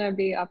it's going to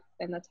be up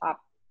in the top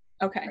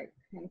Okay.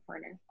 right-hand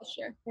corner. I'll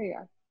share. There you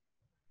go.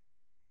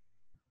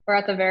 Or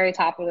at the very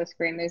top of the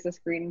screen, there's this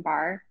green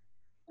bar,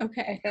 I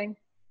Okay. think.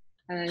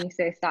 And then you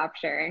say stop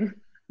sharing.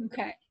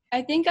 Okay.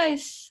 I think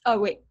oh,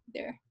 wait,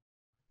 there.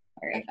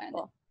 All right, I found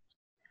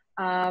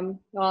cool.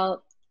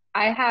 Well,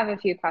 I have a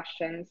few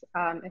questions.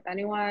 If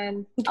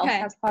anyone else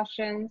has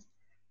questions,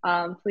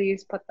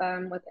 please put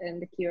them within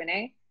the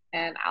Q&A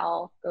and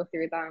I'll go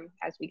through them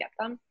as we get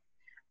them.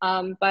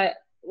 But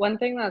one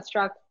thing that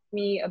struck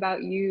me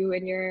about you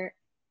and your,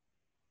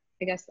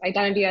 I guess,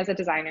 identity as a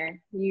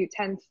designer, you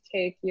tend to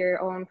take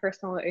your own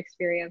personal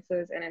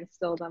experiences and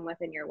instill them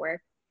within your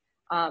work.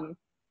 I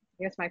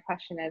guess my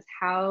question is,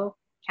 how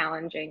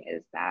challenging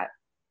is that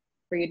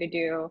for you to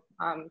do,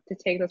 to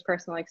take those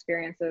personal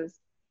experiences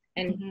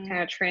and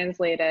kind of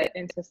translate it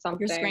into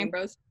something? Your screen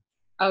froze.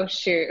 Oh,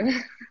 shoot.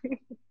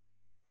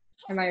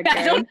 Am I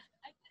good?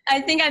 I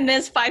think I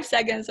missed 5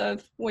 seconds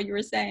of what you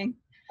were saying.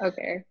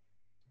 Okay.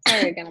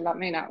 Sorry again about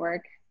my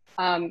network.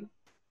 Can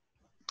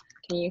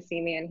you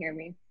see me and hear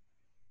me?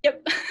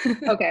 Yep.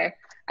 Okay.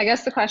 I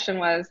guess the question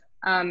was,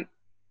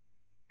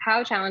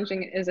 how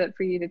challenging is it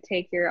for you to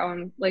take your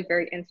own like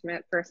very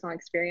intimate personal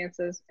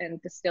experiences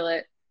and distill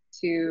it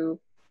to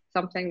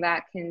something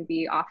that can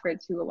be offered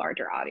to a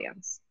larger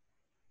audience?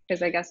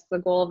 Because I guess the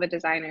goal of a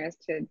designer is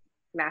to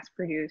mass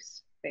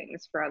produce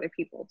things for other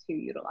people to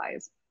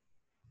utilize.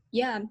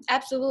 Yeah,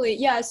 absolutely.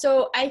 Yeah,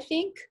 so I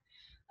think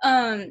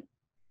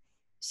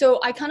so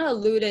I kind of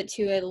alluded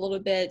to it a little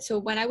bit. So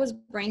when I was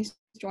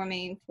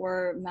brainstorming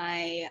for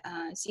my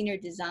senior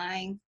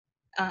design,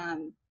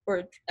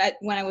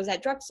 when I was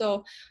at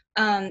Drexel,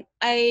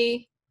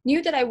 I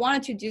knew that I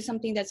wanted to do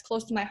something that's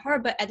close to my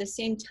heart, but at the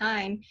same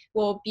time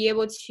will be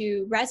able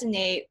to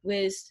resonate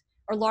with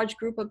a large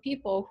group of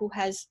people who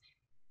has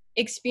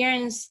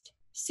experienced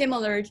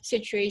similar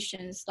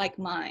situations like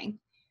mine.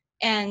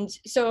 And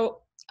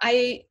so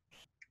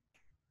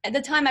at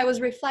the time I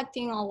was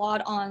reflecting a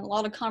lot on a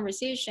lot of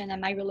conversation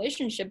and my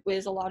relationship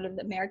with a lot of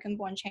the American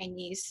born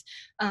Chinese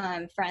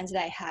friends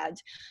that I had.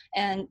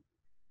 And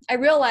I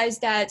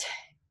realized that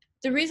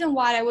the reason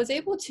why I was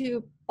able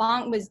to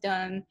bond with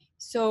them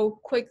so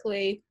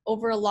quickly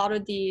over a lot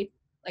of the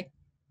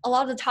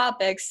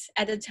topics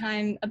at the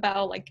time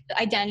about like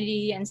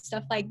identity and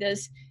stuff like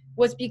this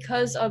was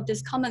because of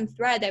this common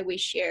thread that we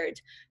shared.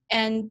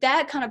 And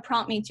that kind of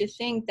prompted me to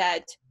think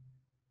that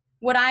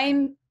what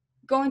I'm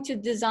going to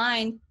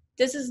design,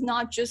 this is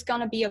not just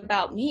going to be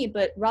about me,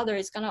 but rather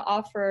it's going to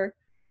offer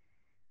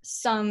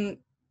some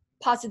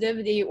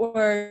positivity,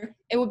 or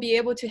it will be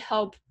able to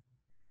help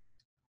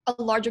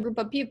a larger group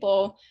of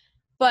people.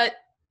 But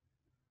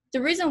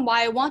the reason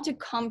why I want to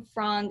come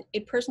from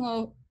a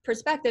personal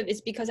perspective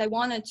is because I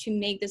wanted to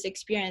make this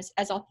experience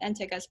as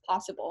authentic as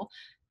possible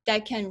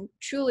that can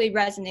truly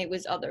resonate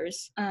with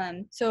others.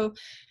 So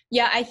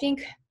yeah, I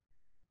think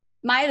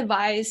my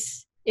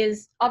advice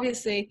is,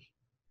 obviously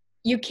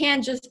you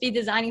can't just be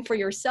designing for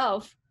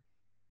yourself,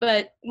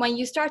 but when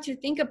you start to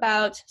think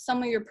about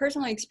some of your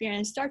personal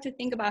experience, start to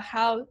think about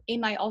how it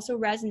might also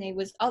resonate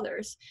with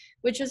others,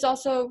 which is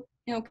also,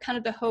 kind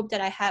of the hope that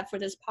I have for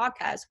this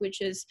podcast,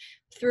 which is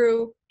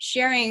through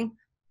sharing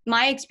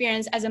my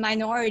experience as a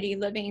minority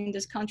living in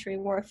this country,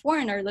 or a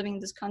foreigner living in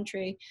this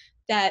country,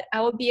 that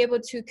I will be able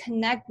to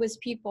connect with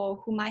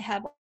people who might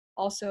have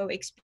also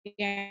experienced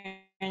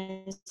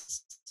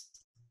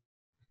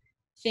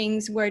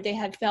things where they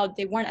had felt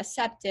they weren't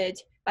accepted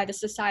by the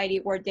society,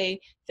 or they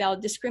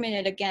felt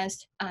discriminated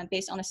against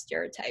based on a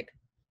stereotype.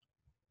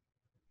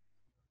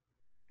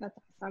 That's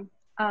awesome.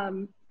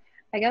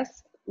 I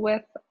guess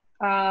with,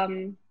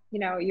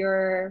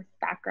 your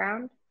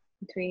background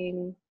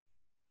between,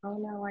 oh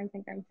no, I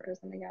think I'm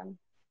frozen again.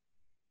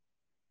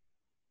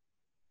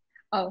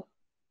 Oh,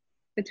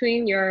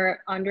 between your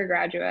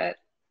undergraduate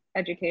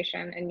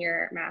education and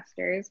your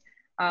master's,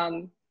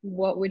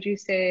 what would you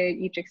say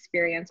each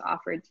experience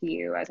offered to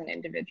you as an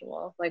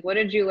individual? Like, what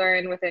did you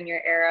learn within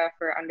your era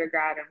for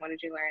undergrad, and what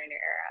did you learn in your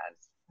era as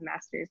a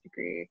master's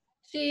degree?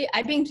 See,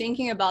 I've been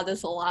thinking about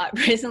this a lot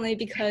recently,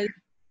 because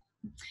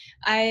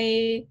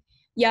I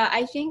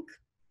think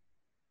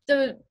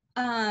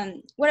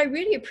what I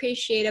really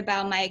appreciate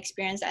about my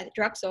experience at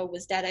Drexel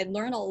was that I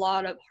learned a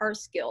lot of hard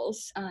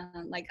skills.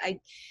 Like I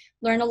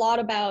learned a lot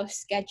about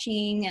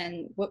sketching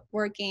and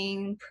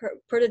woodworking,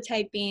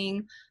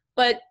 prototyping,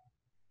 but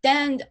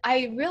then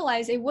I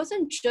realized it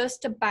wasn't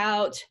just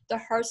about the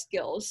hard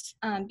skills,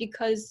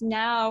 because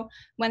now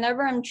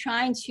whenever I'm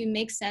trying to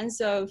make sense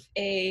of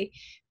an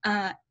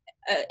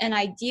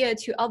idea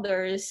to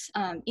others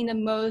in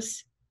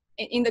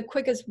the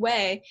quickest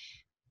way,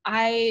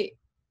 I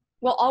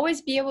will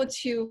always be able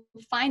to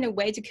find a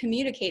way to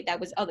communicate that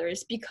with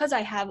others, because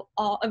I have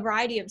a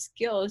variety of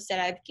skills that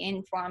I've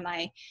gained from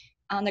my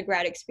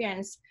undergrad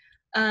experience.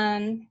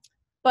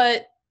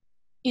 But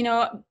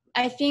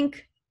I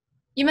think,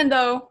 even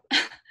though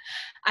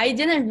I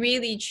didn't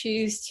really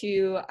choose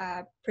to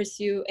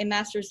pursue a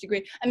master's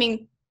degree, I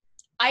mean,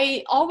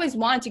 I always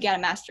wanted to get a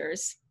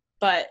master's,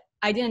 but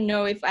I didn't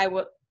know if I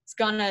was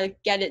gonna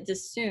get it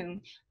this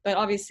soon. But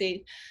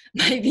obviously,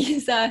 my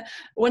visa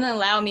wouldn't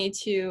allow me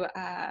to,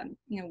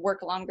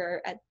 work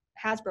longer at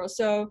Hasbro.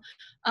 So,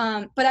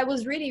 but I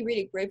was really,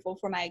 really grateful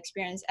for my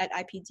experience at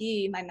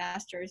IPD, my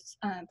master's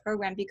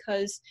program,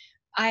 because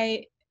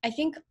I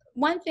think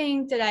one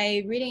thing that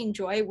I really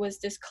enjoyed was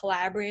this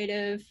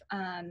collaborative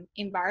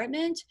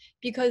environment,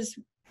 because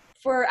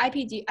for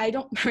IPD, I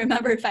don't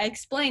remember if I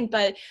explained,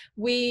 but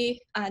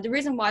the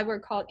reason why we're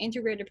called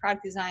integrated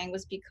product design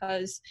was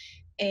because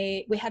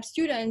we have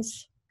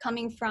students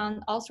coming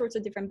from all sorts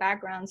of different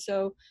backgrounds.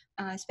 So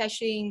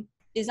especially in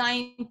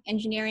design,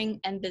 engineering,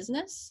 and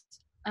business.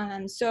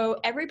 So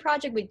every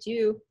project we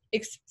do,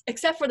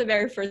 except for the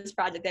very first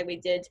project that we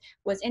did,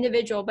 was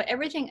individual, but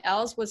everything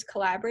else was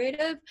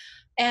collaborative.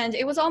 And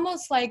it was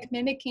almost like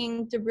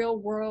mimicking the real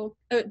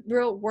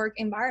work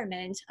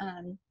environment,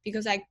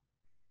 because I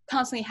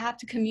constantly have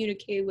to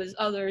communicate with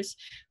others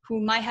who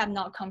might have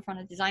not come from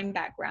a design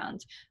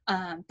background,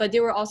 but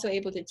they were also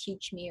able to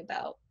teach me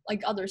about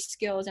like other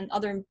skills and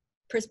other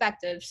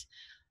perspectives.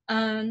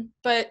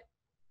 But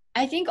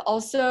I think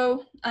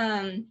also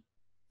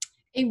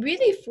it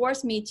really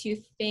forced me to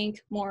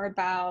think more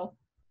about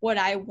what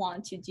I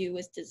want to do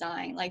with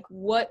design. Like,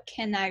 what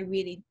can I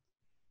really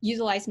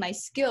utilize my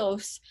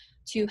skills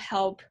to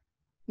help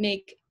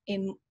make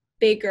a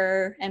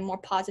bigger and more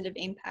positive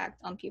impact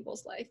on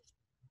people's life?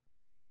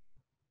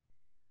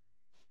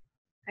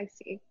 I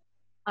see.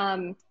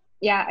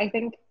 Yeah, I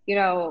think,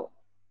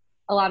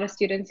 a lot of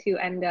students who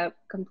end up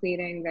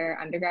completing their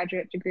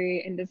undergraduate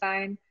degree in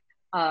design,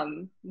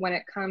 when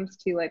it comes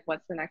to like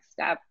what's the next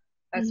step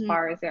as Mm-hmm.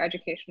 far as their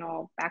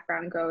educational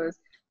background goes,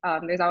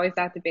 there's always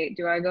that debate.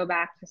 Do I go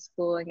back to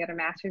school and get a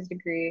master's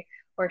degree,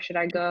 or should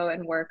I go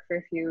and work for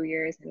a few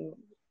years? And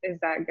is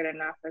that good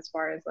enough as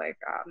far as like,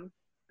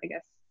 I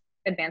guess,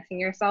 advancing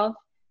yourself?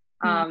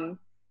 Um,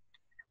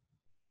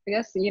 I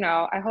guess, you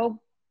know, I hope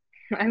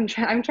I'm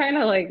trying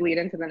to like lead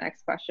into the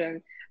next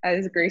question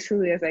as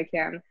gracefully as I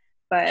can.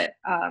 But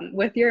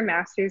with your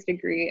master's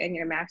degree and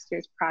your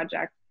master's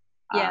project,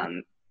 Yeah.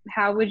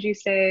 how would you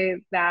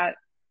say that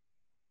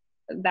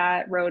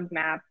that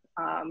roadmap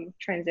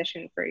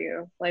transition for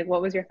you? Like,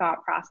 what was your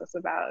thought process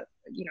about,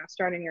 you know,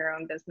 starting your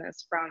own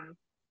business from,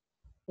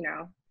 you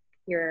know,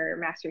 your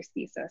master's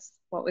thesis?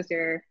 What was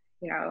your,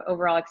 you know,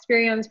 overall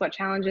experience? What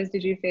challenges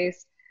did you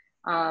face?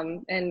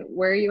 And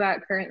where are you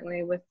at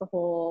currently with the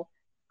whole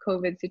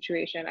COVID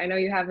situation? I know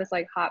you have this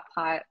like hot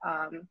pot,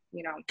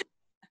 you know,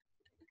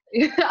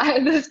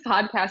 this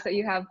podcast that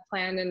you have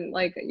planned and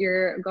like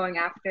you're going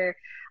after.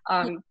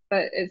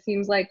 But it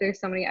seems like there's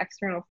so many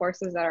external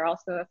forces that are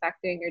also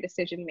affecting your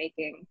decision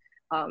making.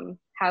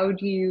 How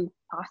do you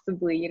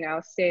possibly, you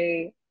know,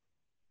 stay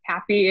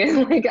happy?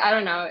 And like, I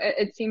don't know,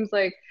 it seems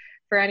like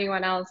for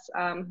anyone else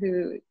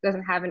who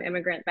doesn't have an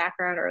immigrant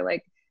background, or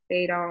like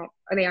they don't,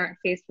 or they aren't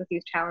faced with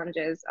these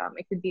challenges,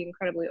 it could be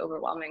incredibly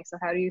overwhelming. So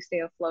how do you stay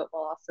afloat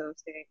while also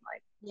staying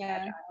like Yeah.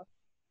 agile?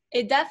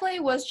 It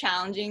definitely was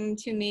challenging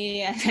to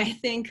me, and I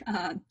think,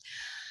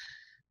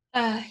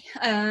 uh,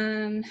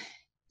 um,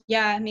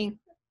 yeah, I mean,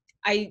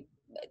 I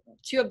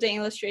two of the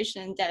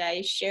illustrations that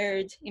I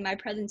shared in my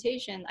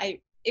presentation, I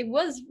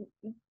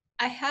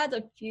had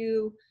a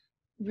few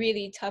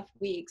really tough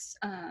weeks,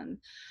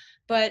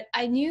 but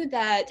I knew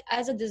that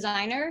as a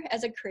designer,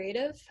 as a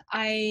creative,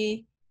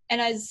 and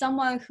as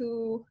someone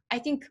who I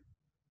think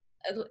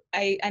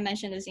I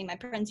mentioned this in my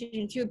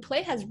presentation too,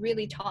 play has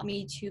really taught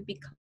me to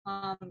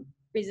become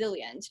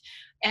resilient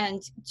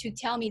and to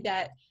tell me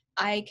that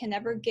I can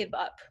never give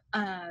up,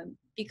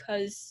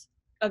 because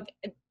of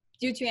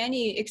due to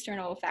any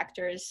external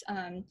factors.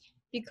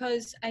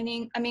 Because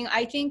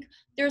I think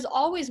there's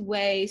always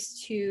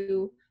ways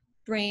to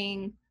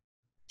bring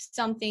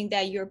something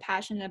that you're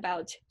passionate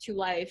about to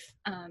life,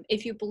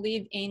 if you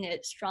believe in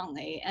it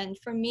strongly. And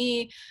for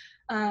me,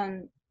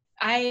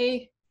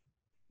 I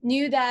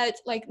knew that,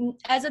 like,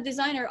 as a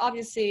designer,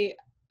 obviously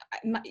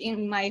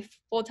in my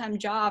full-time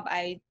job,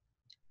 I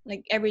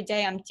like every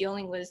day I'm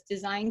dealing with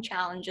design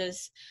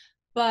challenges,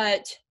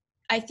 but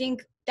I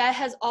think that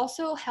has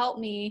also helped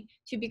me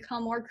to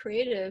become more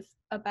creative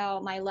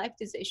about my life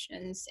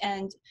decisions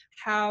and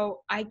how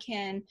I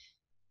can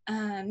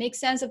make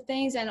sense of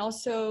things, and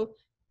also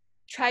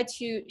try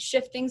to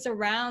shift things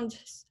around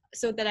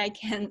so that I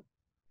can,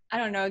 I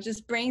don't know,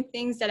 just bring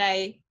things that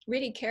I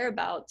really care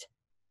about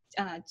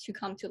to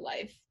come to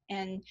life.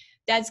 And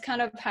that's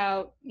kind of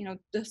how, you know,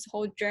 this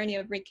whole journey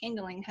of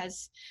rekindling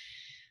has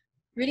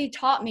really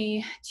taught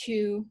me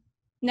to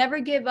never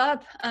give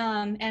up,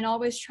 and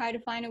always try to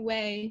find a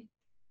way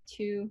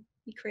to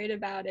be creative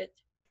about it.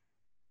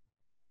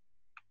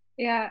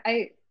 Yeah,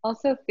 I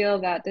also feel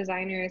that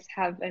designers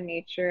have a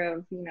nature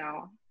of, you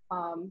know,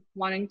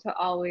 wanting to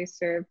always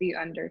serve the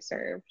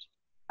underserved.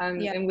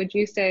 Yeah. And would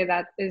you say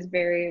that is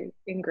very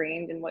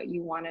ingrained in what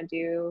you want to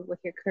do with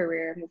your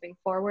career moving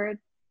forward?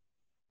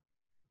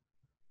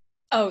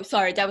 Oh,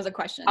 sorry, that was a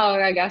question. Oh,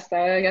 I guess so.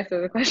 I guess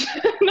there's a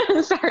question.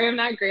 Sorry, I'm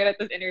not great at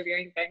this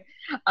interviewing thing.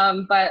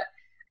 But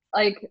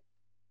like,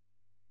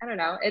 I don't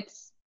know,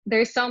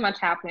 there's so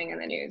much happening in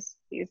the news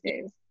these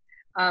days.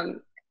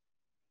 Um,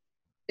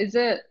 is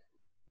it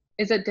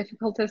is it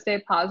difficult to stay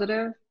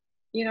positive,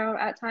 you know,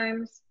 at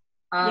times?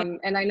 Yeah.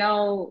 And I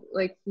know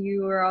like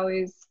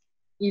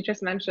you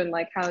just mentioned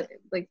like how,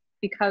 like,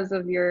 because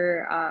of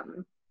your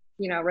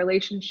you know,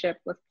 relationship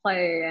with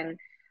play, and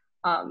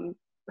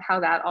how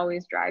that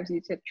always drives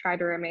you to try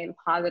to remain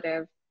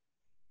positive.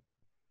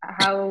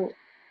 how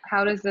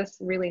how does this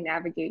really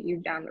navigate you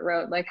down the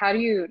road? Like, how do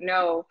you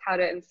know how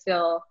to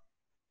instill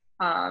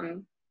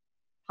um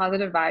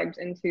positive vibes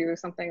into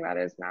something that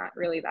is not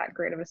really that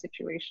great of a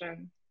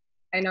situation?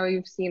 I know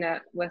you've seen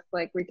it with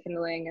like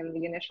Rekindling and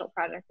the initial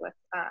project with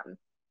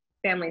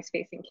families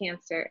facing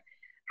cancer.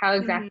 How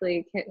Mhm.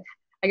 exactly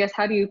I guess,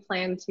 how do you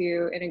plan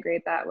to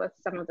integrate that with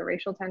some of the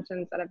racial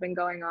tensions that have been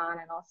going on,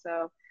 and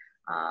also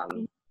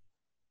um,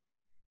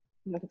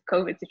 with the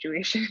COVID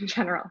situation in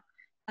general?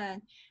 Uh,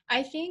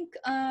 I think,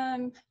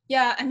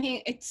 yeah, I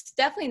mean, it's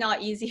definitely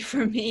not easy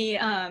for me.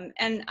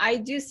 And I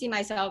do see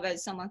myself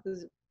as someone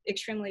who's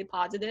extremely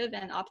positive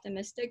and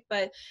optimistic,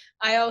 but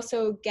I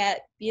also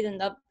get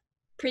beaten up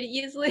pretty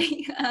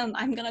easily.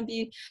 I'm gonna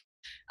be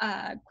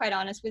quite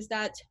honest with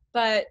that.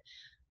 But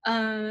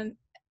um,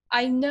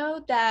 I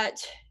know that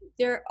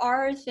there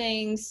are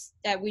things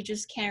that we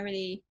just can't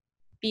really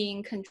be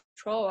in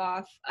control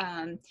of.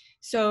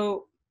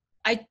 So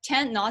I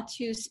tend not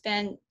to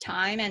spend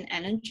time and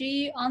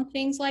energy on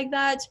things like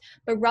that,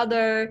 but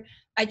rather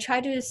I try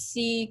to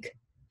seek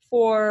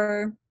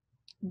for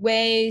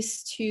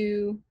ways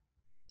to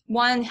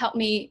one, help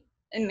me,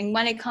 I mean,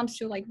 when it comes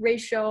to like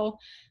racial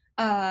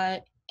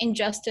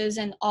injustice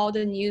and all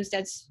the news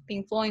that's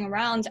been flowing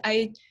around,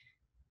 I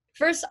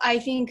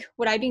think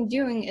what I've been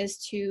doing is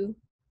to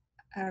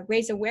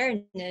raise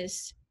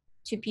awareness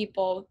to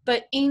people,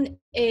 but in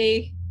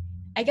a,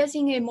 I guess,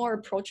 in a more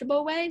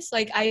approachable ways.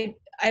 Like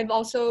I've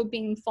also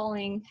been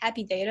following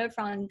Happy Data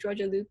from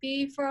Georgia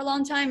Loopy for a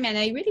long time, and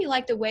I really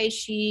like the way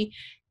she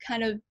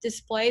kind of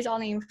displays all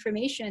the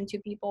information to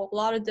people. A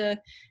lot of the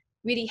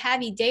really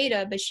heavy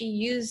data, but she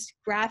used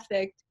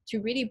graphic to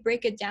really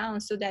break it down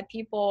so that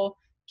people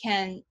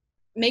can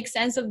make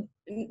sense of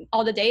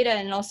all the data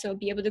and also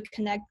be able to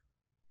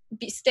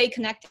stay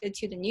connected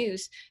to the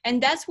news.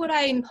 And that's what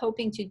I'm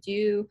hoping to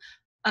do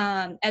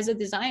as a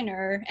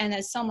designer and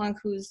as someone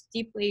who's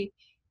deeply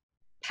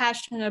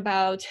passionate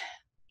about,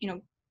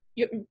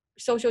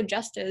 social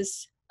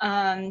justice.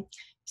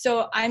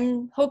 So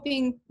I'm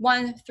hoping,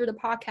 one, through the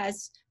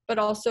podcast, but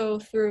also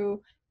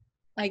through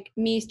like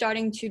me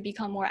starting to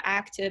become more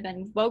active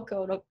and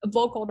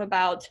vocal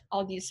about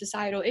all these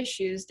societal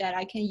issues, that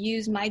I can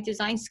use my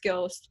design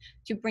skills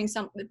to bring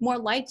some more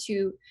light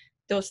to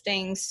those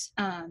things,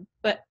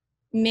 but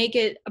make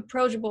it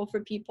approachable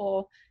for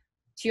people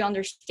to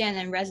understand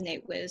and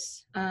resonate with.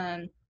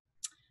 I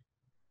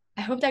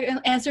hope that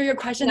answered your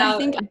question. No, I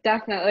think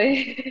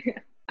definitely.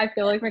 I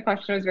feel like my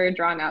question was very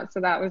drawn out, so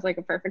that was like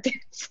a perfect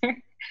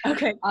answer.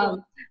 Okay.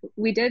 Cool.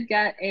 We did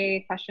get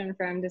a question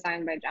from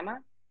Design by Gemma.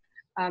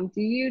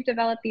 Do you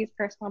develop these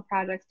personal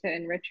projects to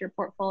enrich your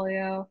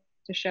portfolio,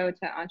 to show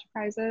to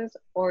enterprises,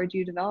 or do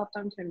you develop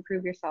them to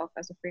improve yourself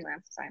as a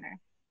freelance designer?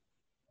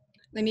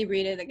 Let me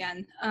read it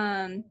again.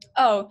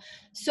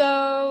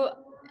 So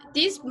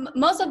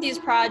most of these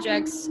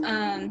projects,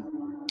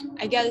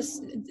 I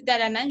guess,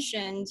 that I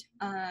mentioned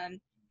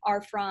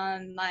are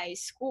from my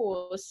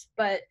schools,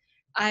 but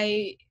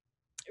I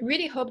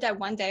really hope that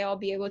one day I'll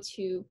be able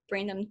to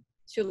bring them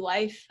to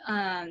life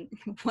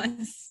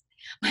once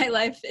my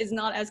life is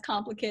not as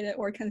complicated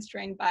or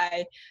constrained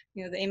by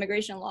the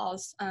immigration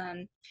laws.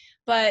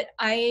 But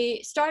I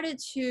started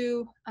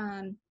to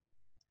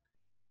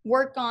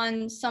work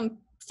on some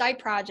side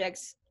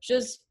projects,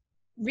 just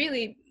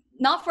really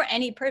not for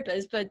any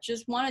purpose, but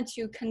just wanted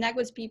to connect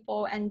with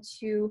people and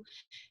to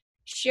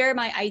share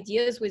my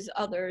ideas with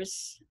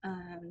others.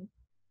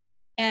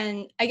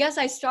 And I guess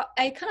I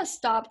kind of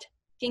stopped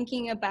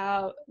thinking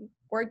about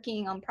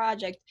working on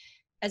project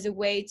as a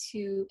way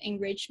to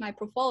enrich my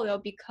portfolio,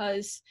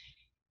 because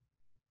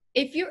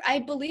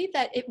I believe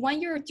that when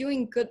you're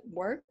doing good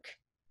work,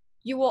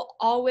 you will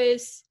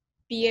always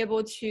be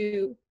able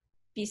to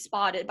be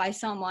spotted by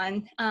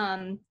someone.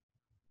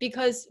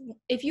 Because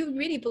if you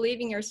really believe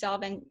in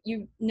yourself and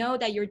you know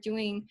that you're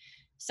doing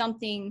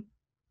something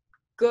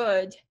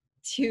good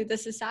to the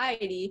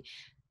society,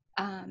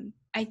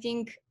 I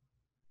think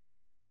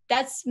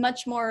that's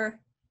much more,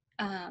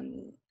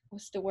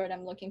 what's the word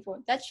I'm looking for?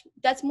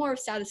 That's more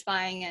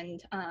satisfying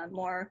and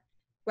more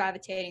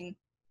gravitating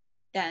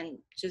than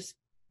just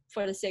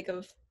for the sake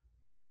of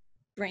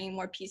bringing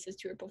more pieces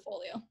to your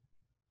portfolio.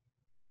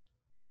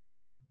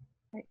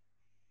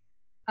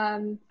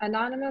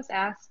 Anonymous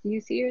asks, do you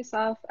see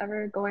yourself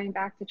ever going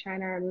back to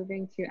China or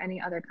moving to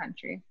any other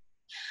country?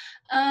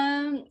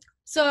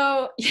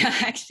 So yeah,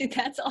 actually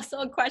that's also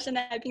a question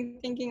that I've been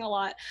thinking a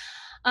lot.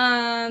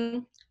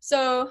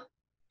 So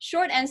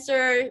short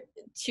answer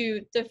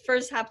to the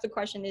first half of the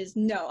question is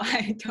no,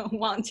 I don't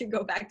want to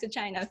go back to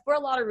China for a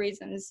lot of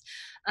reasons.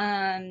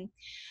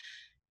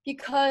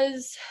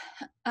 Because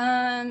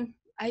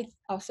I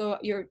also,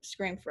 your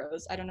screen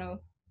froze. I don't know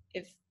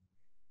if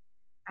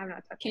I'm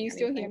not touching Can you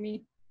anything. still hear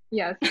me?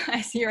 Yes.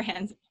 I see your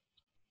hands.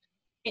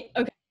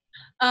 Okay.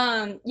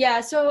 Yeah,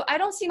 so I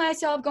don't see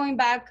myself going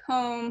back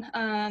home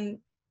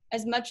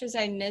as much as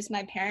I miss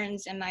my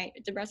parents and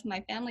the rest of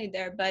my family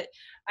there. But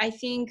I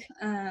think,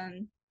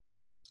 I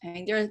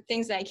mean, there are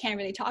things that I can't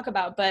really talk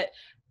about, but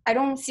I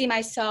don't see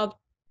myself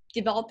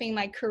developing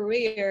my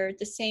career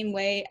the same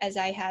way as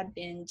I have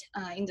been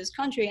in this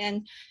country.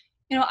 And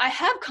I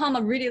have come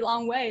a really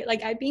long way.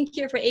 Like, I've been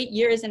here for 8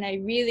 years and I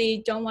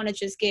really don't want to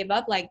just give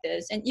up like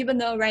this. And even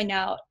though right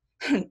now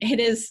it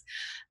is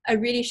a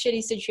really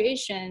shitty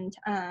situation,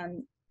 I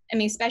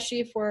mean,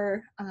 especially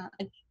for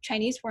a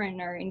Chinese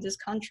foreigner in this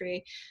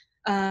country.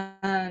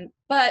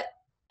 But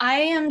I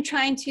am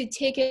trying to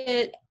take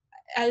it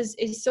as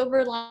a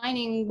silver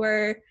lining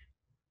where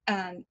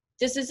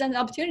this is an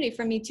opportunity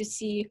for me to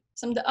see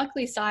some of the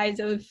ugly sides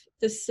of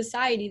this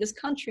society, this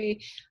country.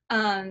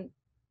 And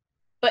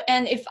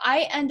if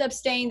I end up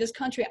staying in this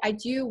country, I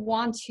do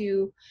want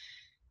to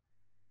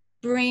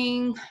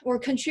bring or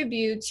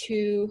contribute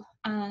to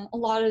a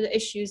lot of the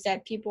issues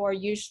that people are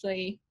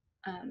usually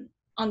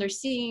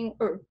underseeing,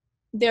 or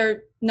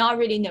they're not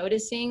really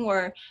noticing,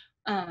 or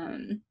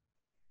I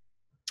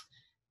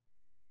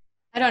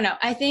don't know.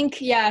 I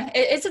think, yeah,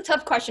 it's a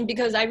tough question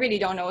because I really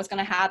don't know what's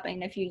going to happen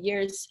in a few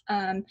years.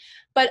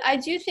 But I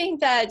do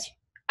think that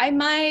I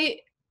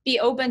might be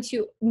open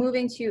to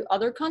moving to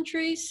other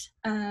countries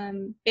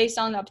based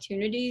on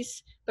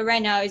opportunities. But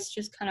right now it's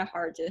just kind of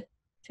hard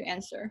to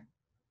answer.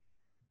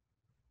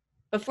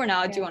 But for now,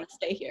 I do Yeah, want to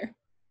stay here.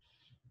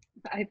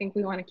 I think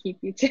we want to keep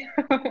you too.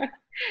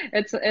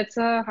 It's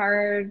a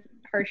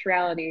harsh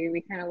reality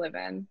we kind of live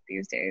in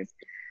these days.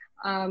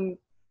 Um,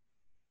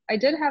 I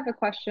did have a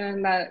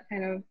question that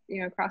kind of,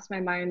 crossed my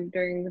mind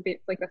during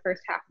the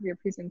first half of your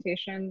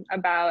presentation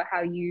about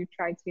how you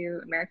tried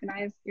to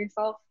Americanize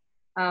yourself.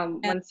 Yeah.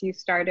 Once you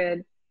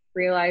started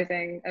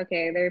realizing,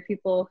 okay, there are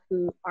people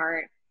who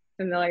aren't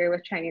familiar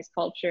with Chinese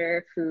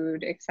culture,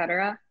 food,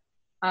 etc.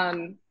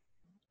 Um,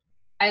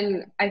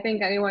 and I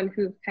think anyone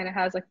who kind of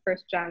has like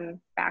first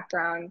gen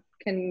background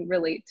can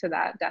relate to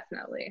that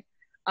definitely.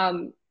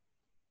 Um,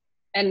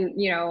 and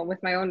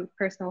with my own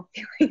personal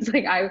feelings,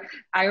 like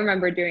I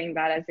remember doing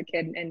that as a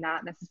kid and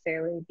not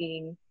necessarily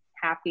being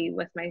happy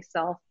with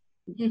myself,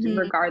 Mm-hmm.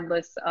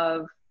 regardless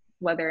of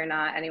whether or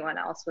not anyone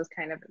else was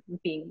kind of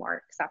being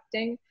more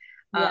accepting.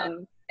 Yeah.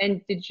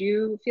 And did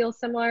you feel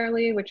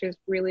similarly, which is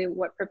really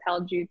what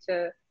propelled you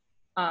to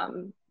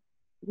um,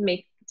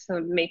 make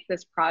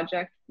this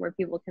project where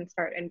people can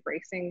start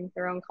embracing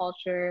their own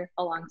culture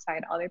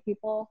alongside other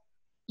people?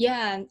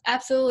 Yeah,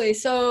 absolutely.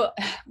 So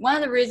one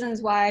of the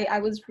reasons why I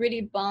was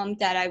really bummed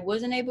that I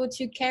wasn't able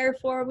to carry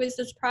forward with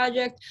this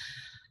project,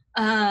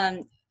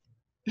 um,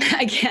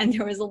 again,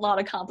 there was a lot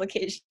of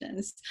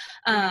complications.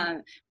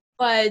 Um,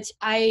 but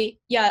I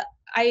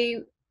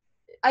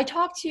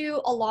talked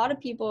to a lot of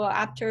people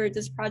after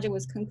this project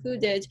was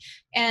concluded,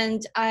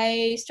 and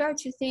I started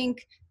to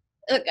think,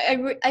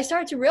 I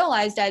started to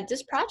realize that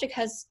this project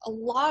has a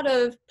lot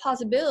of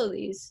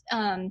possibilities,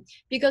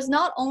 because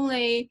not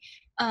only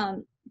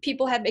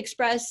people have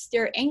expressed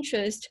their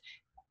interest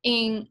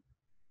in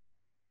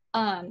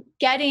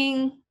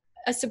getting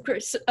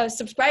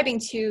subscribing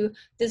to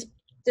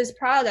this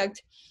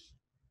product,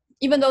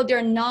 even though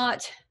they're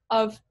not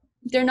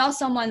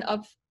someone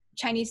of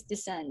Chinese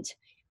descent,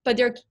 but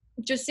they're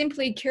just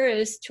simply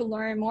curious to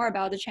learn more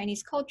about the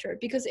Chinese culture,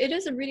 because it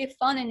is a really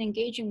fun and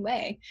engaging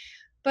way.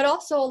 But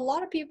also a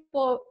lot of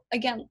people,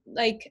 again,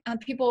 like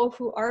people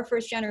who are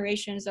first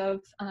generations of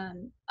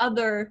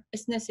other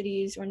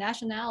ethnicities or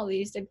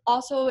nationalities, they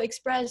also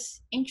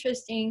express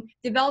interest in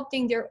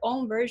developing their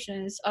own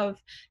versions of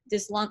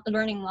this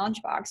learning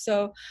launchbox.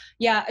 So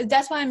yeah,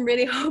 that's why I'm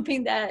really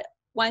hoping that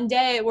one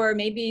day, or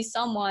maybe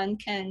someone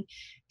can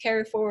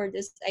carry forward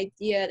this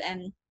idea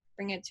and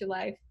bring it to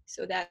life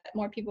so that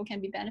more people can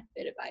be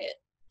benefited by it.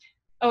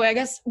 Oh, I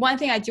guess one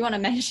thing I do want to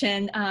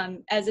mention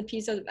as a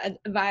piece of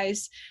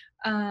advice,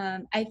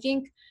 I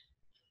think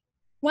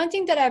one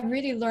thing that I've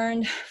really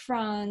learned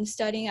from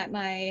studying at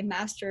my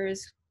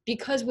master's,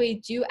 because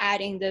we do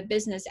adding the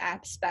business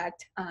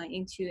aspect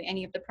into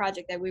any of the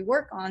project that we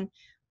work on,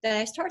 that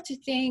I start to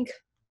think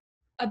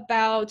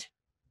about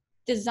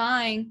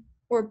design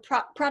or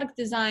product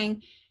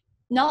design,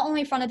 not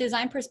only from a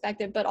design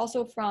perspective, but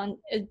also from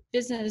a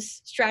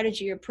business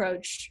strategy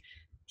approach.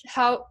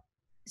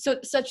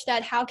 Such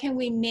that how can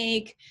we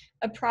make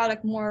a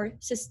product more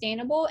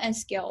sustainable and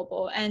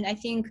scalable? And I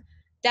think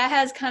that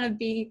has kind of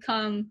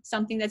become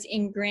something that's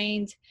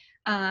ingrained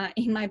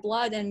in my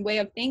blood and way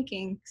of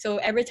thinking. So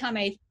every time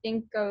I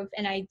think of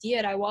an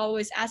idea, I will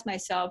always ask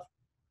myself,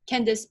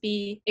 can this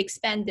be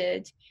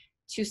expanded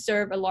to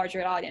serve a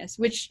larger audience?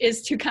 Which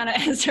is to kind of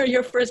answer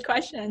your first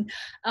question.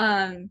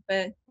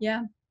 But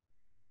yeah.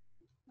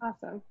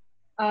 Awesome.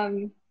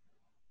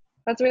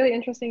 That's really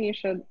interesting. You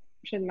should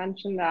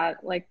mention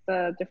that, like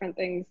the different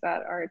things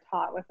that are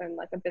taught within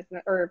like a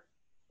business or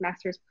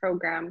master's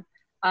program.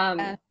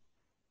 Uh,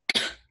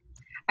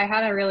 I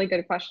had a really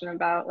good question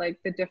about like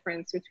the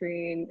difference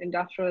between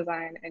industrial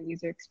design and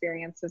user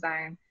experience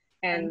design.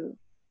 And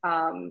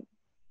um,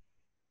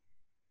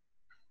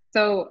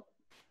 so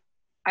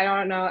I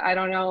don't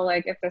know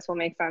like if this will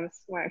make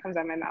sense when it comes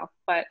out of my mouth,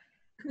 but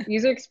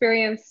user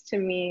experience to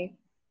me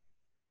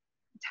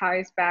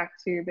ties back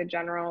to the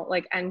general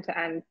like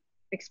end-to-end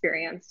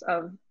experience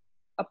of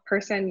a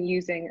person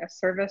using a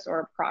service or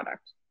a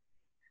product.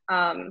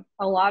 A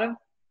lot of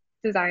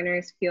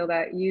designers feel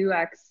that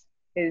UX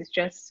is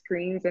just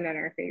screens and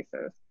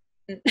interfaces.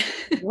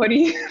 What do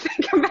you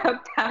think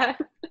about that?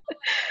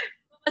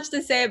 Much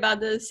to say about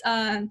this,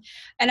 and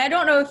I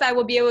don't know if I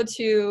will be able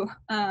to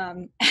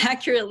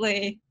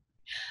accurately.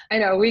 I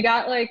know we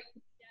got like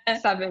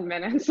 7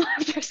 minutes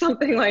left or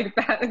something like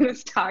that in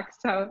this talk.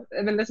 So,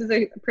 I mean, this is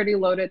a pretty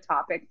loaded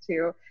topic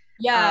too.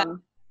 Yeah,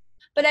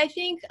 but I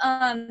think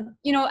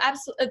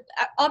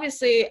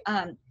obviously,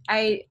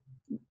 I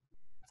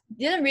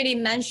didn't really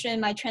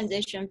mention my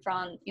transition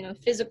from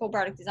physical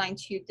product design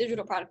to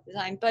digital product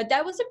design, but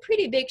that was a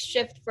pretty big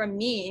shift for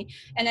me,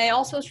 and I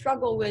also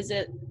struggle with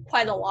it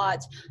quite a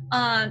lot.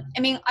 I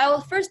mean,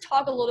 I'll first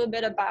talk a little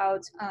bit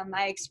about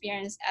my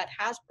experience at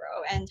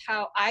Hasbro and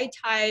how I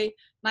tie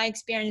my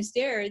experience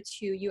there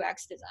to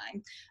UX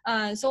design.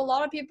 So a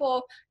lot of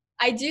people,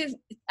 I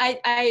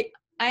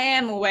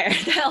am aware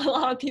that a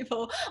lot of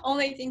people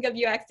only think of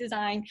UX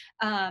design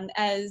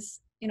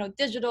as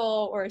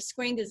digital or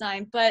screen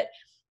design, but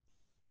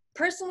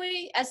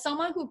personally, as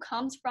someone who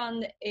comes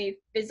from a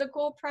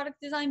physical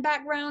product design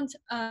background,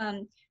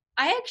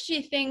 I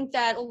actually think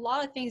that a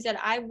lot of things that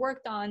I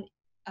worked on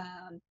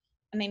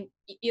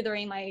either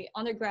in my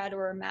undergrad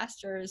or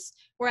master's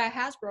or at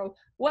Hasbro,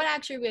 what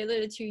actually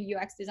related to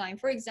UX design.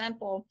 For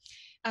example,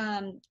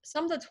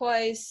 some of the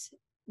toys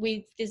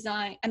we've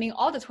designed,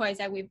 all the toys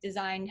that we've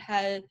designed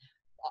had,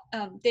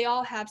 they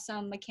all have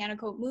some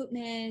mechanical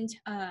movement,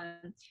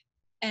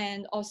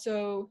 and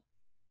also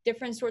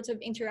different sorts of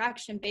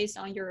interaction based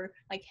on your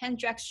like hand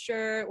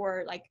gesture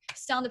or like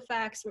sound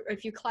effects, or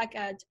if you click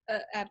at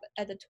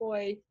the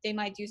toy, they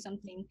might do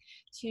something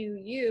to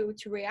you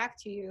to react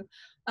to you,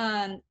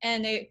 and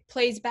it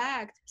plays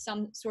back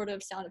some sort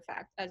of sound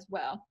effect as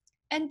well.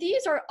 And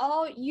these are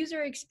all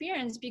user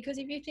experience, because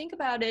if you think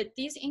about it,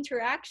 these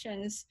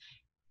interactions,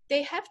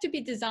 they have to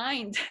be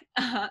designed,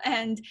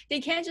 and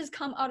they can't just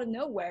come out of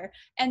nowhere,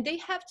 and they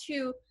have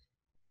to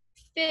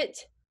fit,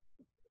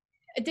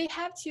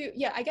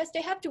 I guess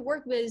they have to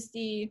work with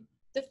the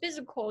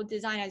physical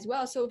design as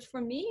well. So for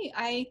me,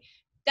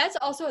 that's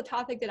also a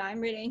topic that I'm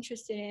really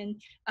interested in,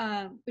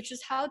 which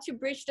is how to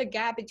bridge the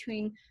gap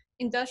between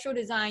industrial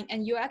design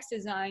and UX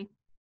design,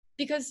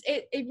 because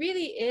it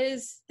really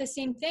is the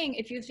same thing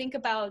if you think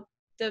about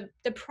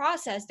the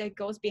process that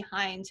goes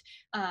behind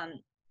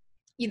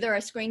either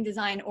a screen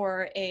design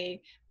or a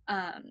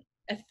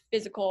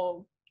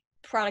physical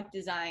product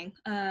design.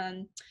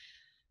 And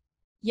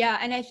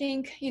I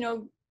think,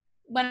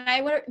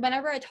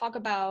 whenever I talk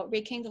about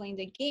rekindling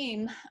the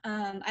game,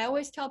 I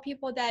always tell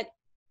people that,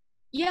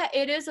 yeah,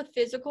 it is a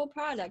physical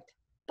product.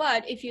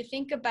 But if you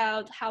think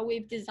about how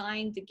we've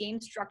designed the game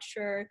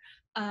structure,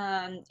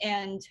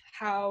 and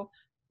how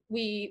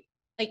we,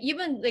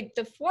 even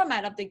the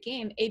format of the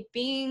game, it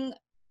being,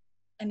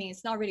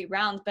 it's not really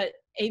round, but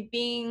it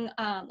being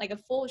a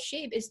full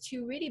shape, is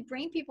to really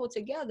bring people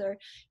together,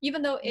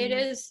 even though it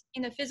is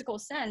in a physical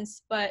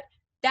sense, but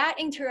that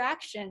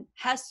interaction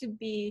has to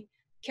be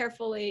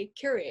carefully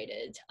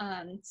curated.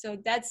 So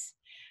that's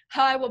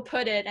how I will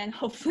put it, and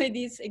hopefully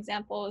these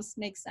examples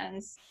make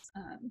sense.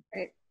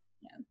 Right.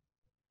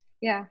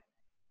 Yeah.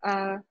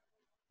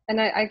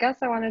 And I guess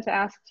I wanted to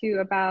ask too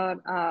about,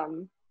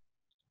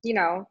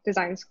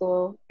 design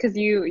school, because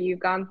you've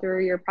gone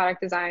through your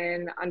product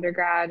design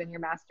undergrad and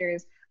your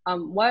master's.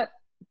 What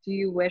do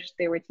you wish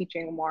they were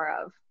teaching more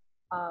of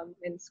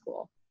in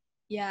school?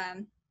 Yeah.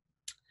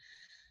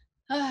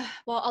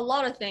 Well, a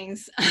lot of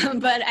things,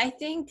 but I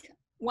think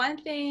one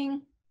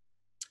thing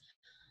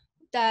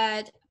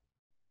that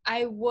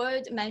I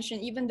would mention,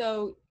 even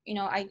though,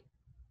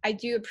 I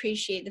do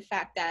appreciate the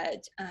fact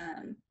that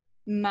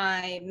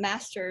my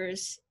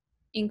master's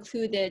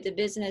included the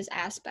business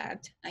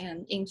aspect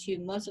into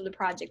most of the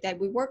project that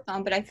we worked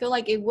on, but I feel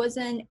like it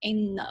wasn't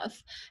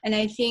enough. And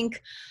I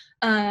think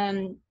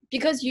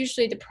because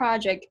usually the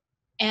project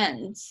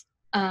ends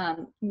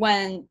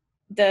when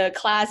the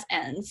class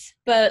ends,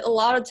 but a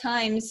lot of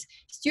times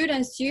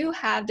students do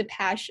have the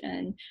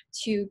passion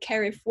to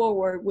carry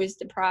forward with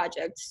the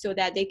project so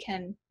that they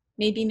can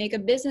maybe make a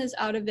business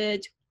out of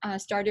it,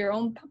 start their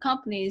own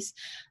companies.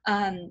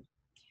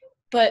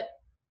 But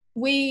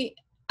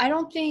I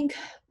don't think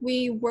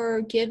we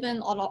were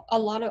given a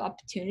lot of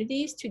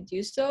opportunities to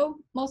do so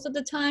most of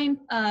the time,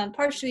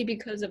 partially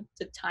because of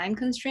the time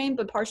constraint,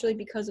 but partially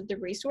because of the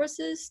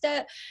resources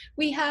that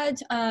we had.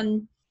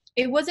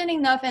 It wasn't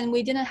enough, and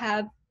we didn't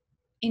have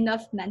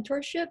enough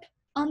mentorship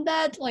on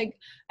that.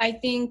 I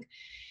think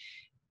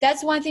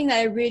that's one thing that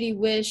I really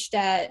wish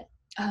that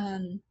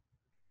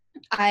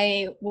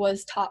I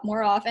was taught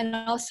more of. And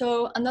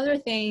also another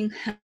thing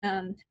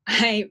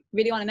I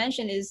really want to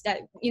mention is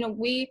that,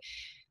 we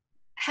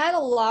had a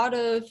lot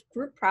of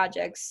group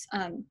projects,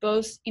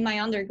 both in my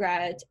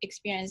undergrad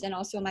experience and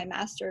also my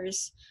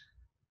master's.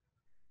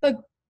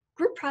 But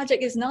group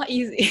project is not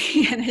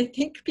easy, and I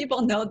think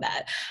people know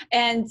that.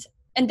 And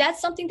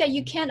that's something that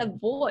you can't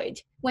avoid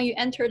when you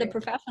enter the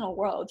professional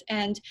world.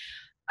 And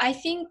I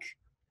think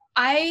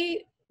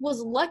I was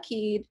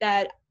lucky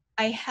that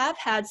I have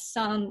had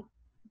some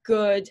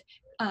good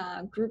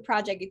group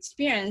project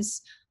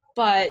experience,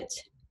 but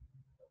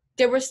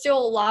there were still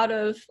a lot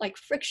of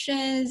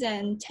frictions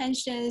and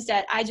tensions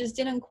that I just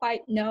didn't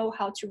quite know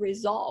how to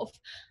resolve.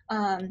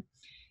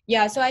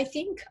 So I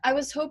think I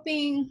was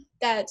hoping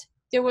that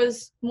there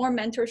was more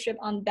mentorship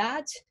on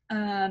that,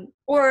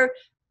 or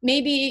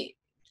maybe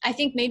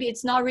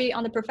it's not really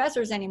on the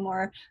professors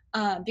anymore,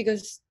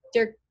 because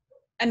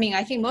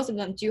I think most of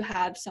them do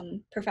have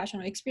some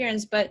professional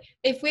experience, but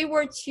if we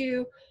were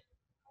to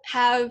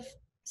have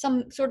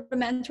some sort of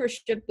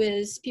mentorship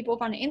with people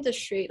from the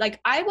industry,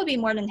 I would be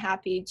more than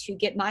happy to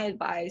get my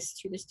advice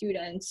to the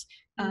students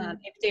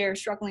if they're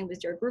struggling with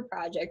their group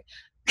project,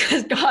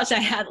 because gosh, I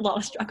had a lot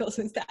of struggles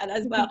with that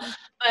as well.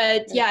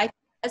 But yeah,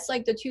 that's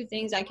the two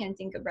things I can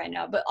think of right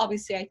now, but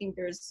obviously I think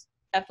there's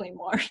definitely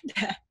more.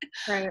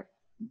 Right.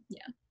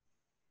 Yeah.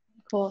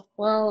 Cool.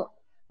 Well,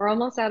 we're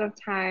almost out of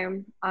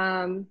time.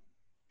 Trying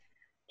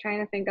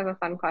to think of a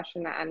fun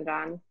question to end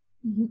on.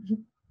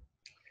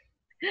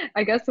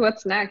 I guess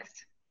what's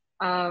next?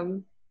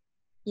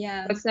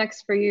 What's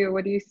next for you?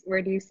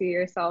 Where do you see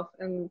yourself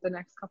in the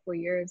next couple of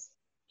years?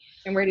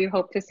 And where do you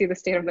hope to see the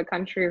state of the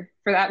country,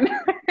 for that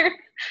matter?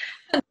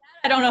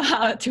 I don't know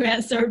how to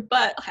answer,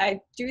 but I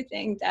do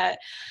think that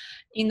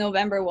in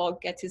November we'll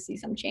get to see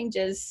some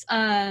changes,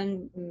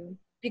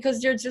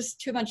 because there's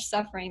just too much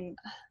suffering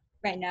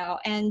right now.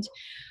 And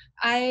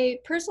I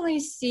personally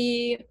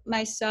see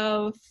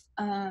myself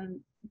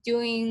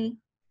doing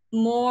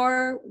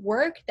more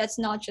work that's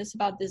not just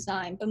about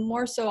design, but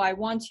more so I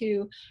want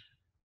to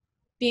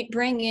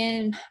bring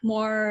in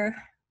more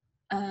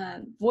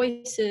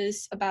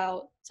voices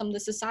about some of the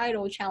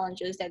societal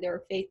challenges that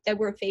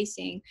we're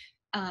facing,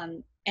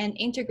 and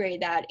integrate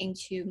that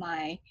into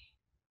my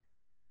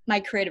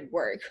creative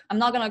work. I'm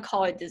not gonna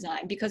call it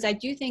design, because I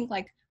do think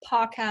like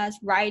podcast,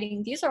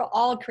 writing, these are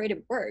all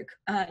creative work,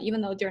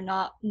 even though they're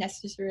not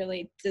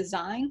necessarily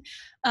design.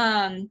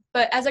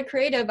 But as a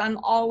creative, I'm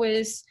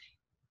always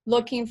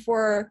looking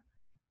for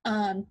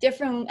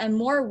different and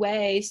more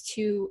ways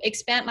to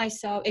expand my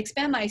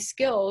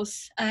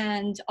skills,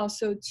 and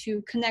also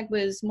to connect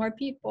with more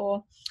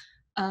people.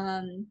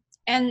 And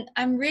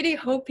I'm really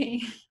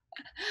hoping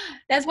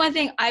that's one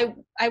thing I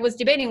was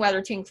debating whether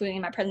to include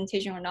in my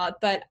presentation or not,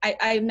 but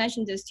I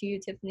mentioned this to you,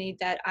 Tiffany,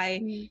 that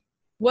I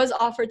was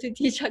offered to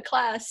teach a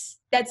class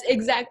that's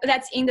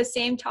in the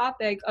same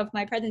topic of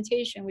my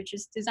presentation, which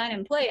is design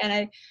and play.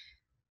 And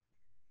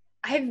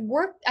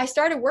I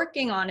started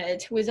working on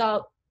it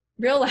without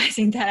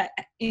realizing that,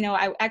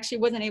 I actually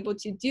wasn't able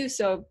to do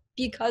so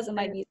because of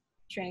my visa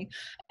training.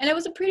 And it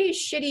was a pretty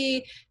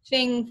shitty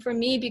thing for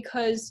me,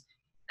 because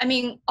I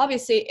mean,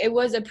 obviously it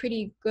was a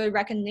pretty good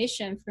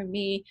recognition for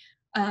me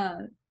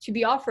to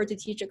be offered to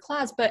teach a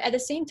class, but at the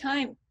same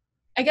time,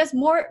 I guess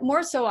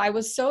more so I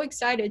was so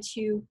excited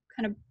to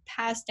kind of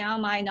pass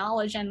down my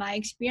knowledge and my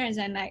experience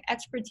and my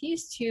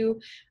expertise to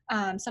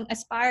some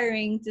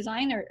aspiring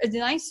design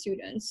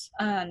students.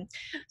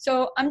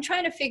 So I'm still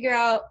trying to figure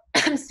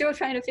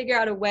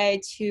out a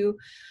way to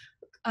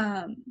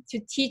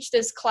teach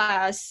this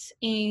class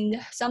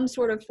in some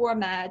sort of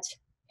format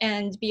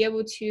and be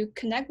able to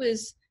connect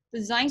with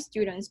design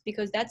students,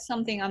 because that's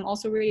something I'm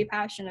also really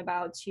passionate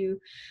about, to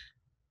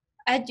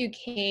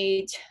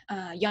educate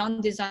young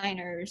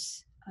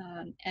designers,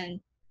 and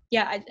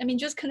I mean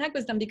just connect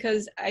with them,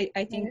 because I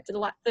think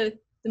the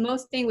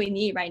most thing we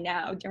need right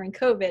now during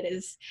COVID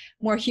is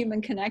more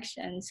human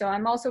connection. So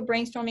I'm also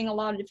brainstorming a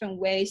lot of different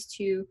ways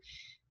to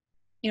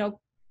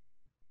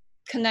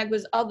connect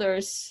with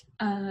others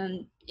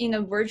in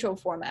a virtual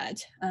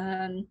format.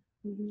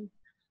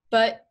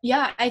 But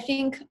yeah,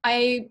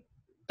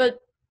 but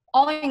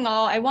all in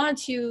all, I wanted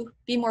to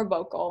be more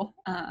vocal,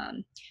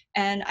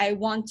 and I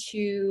want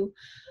to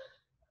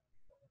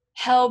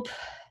help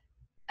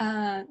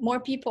more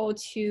people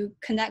to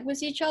connect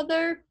with each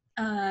other,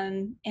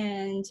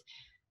 and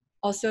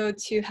also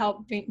to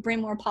help bring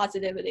more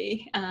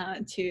positivity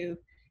to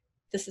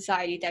the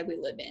society that we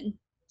live in.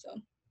 So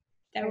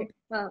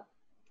well,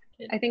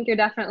 I think you're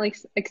definitely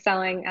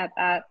excelling at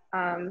that.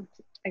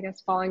 I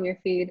guess following your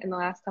feed in the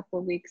last couple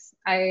of weeks.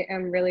 I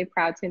am really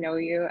proud to know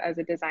you as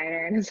a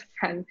designer and as a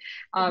friend.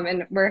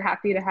 And we're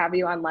happy to have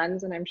you on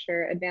Lens, and I'm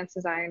sure Advanced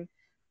Design,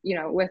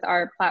 with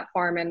our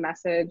platform and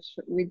message,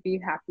 we'd be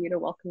happy to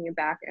welcome you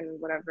back in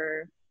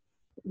whatever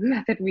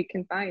method we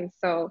can find.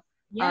 So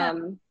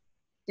I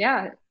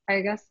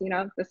guess,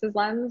 this is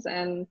Lens,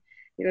 and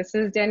this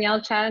is Danielle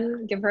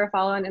Chen. Give her a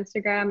follow on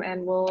Instagram,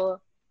 and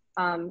we'll,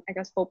 I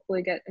guess,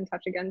 hopefully get in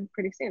touch again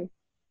pretty soon.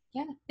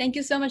 Yeah, thank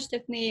you so much,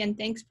 Tiffany, and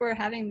thanks for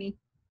having me.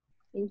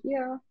 Thank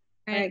you. All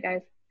right,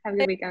 guys. Have a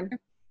good weekend.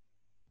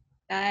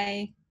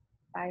 Bye.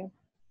 Bye.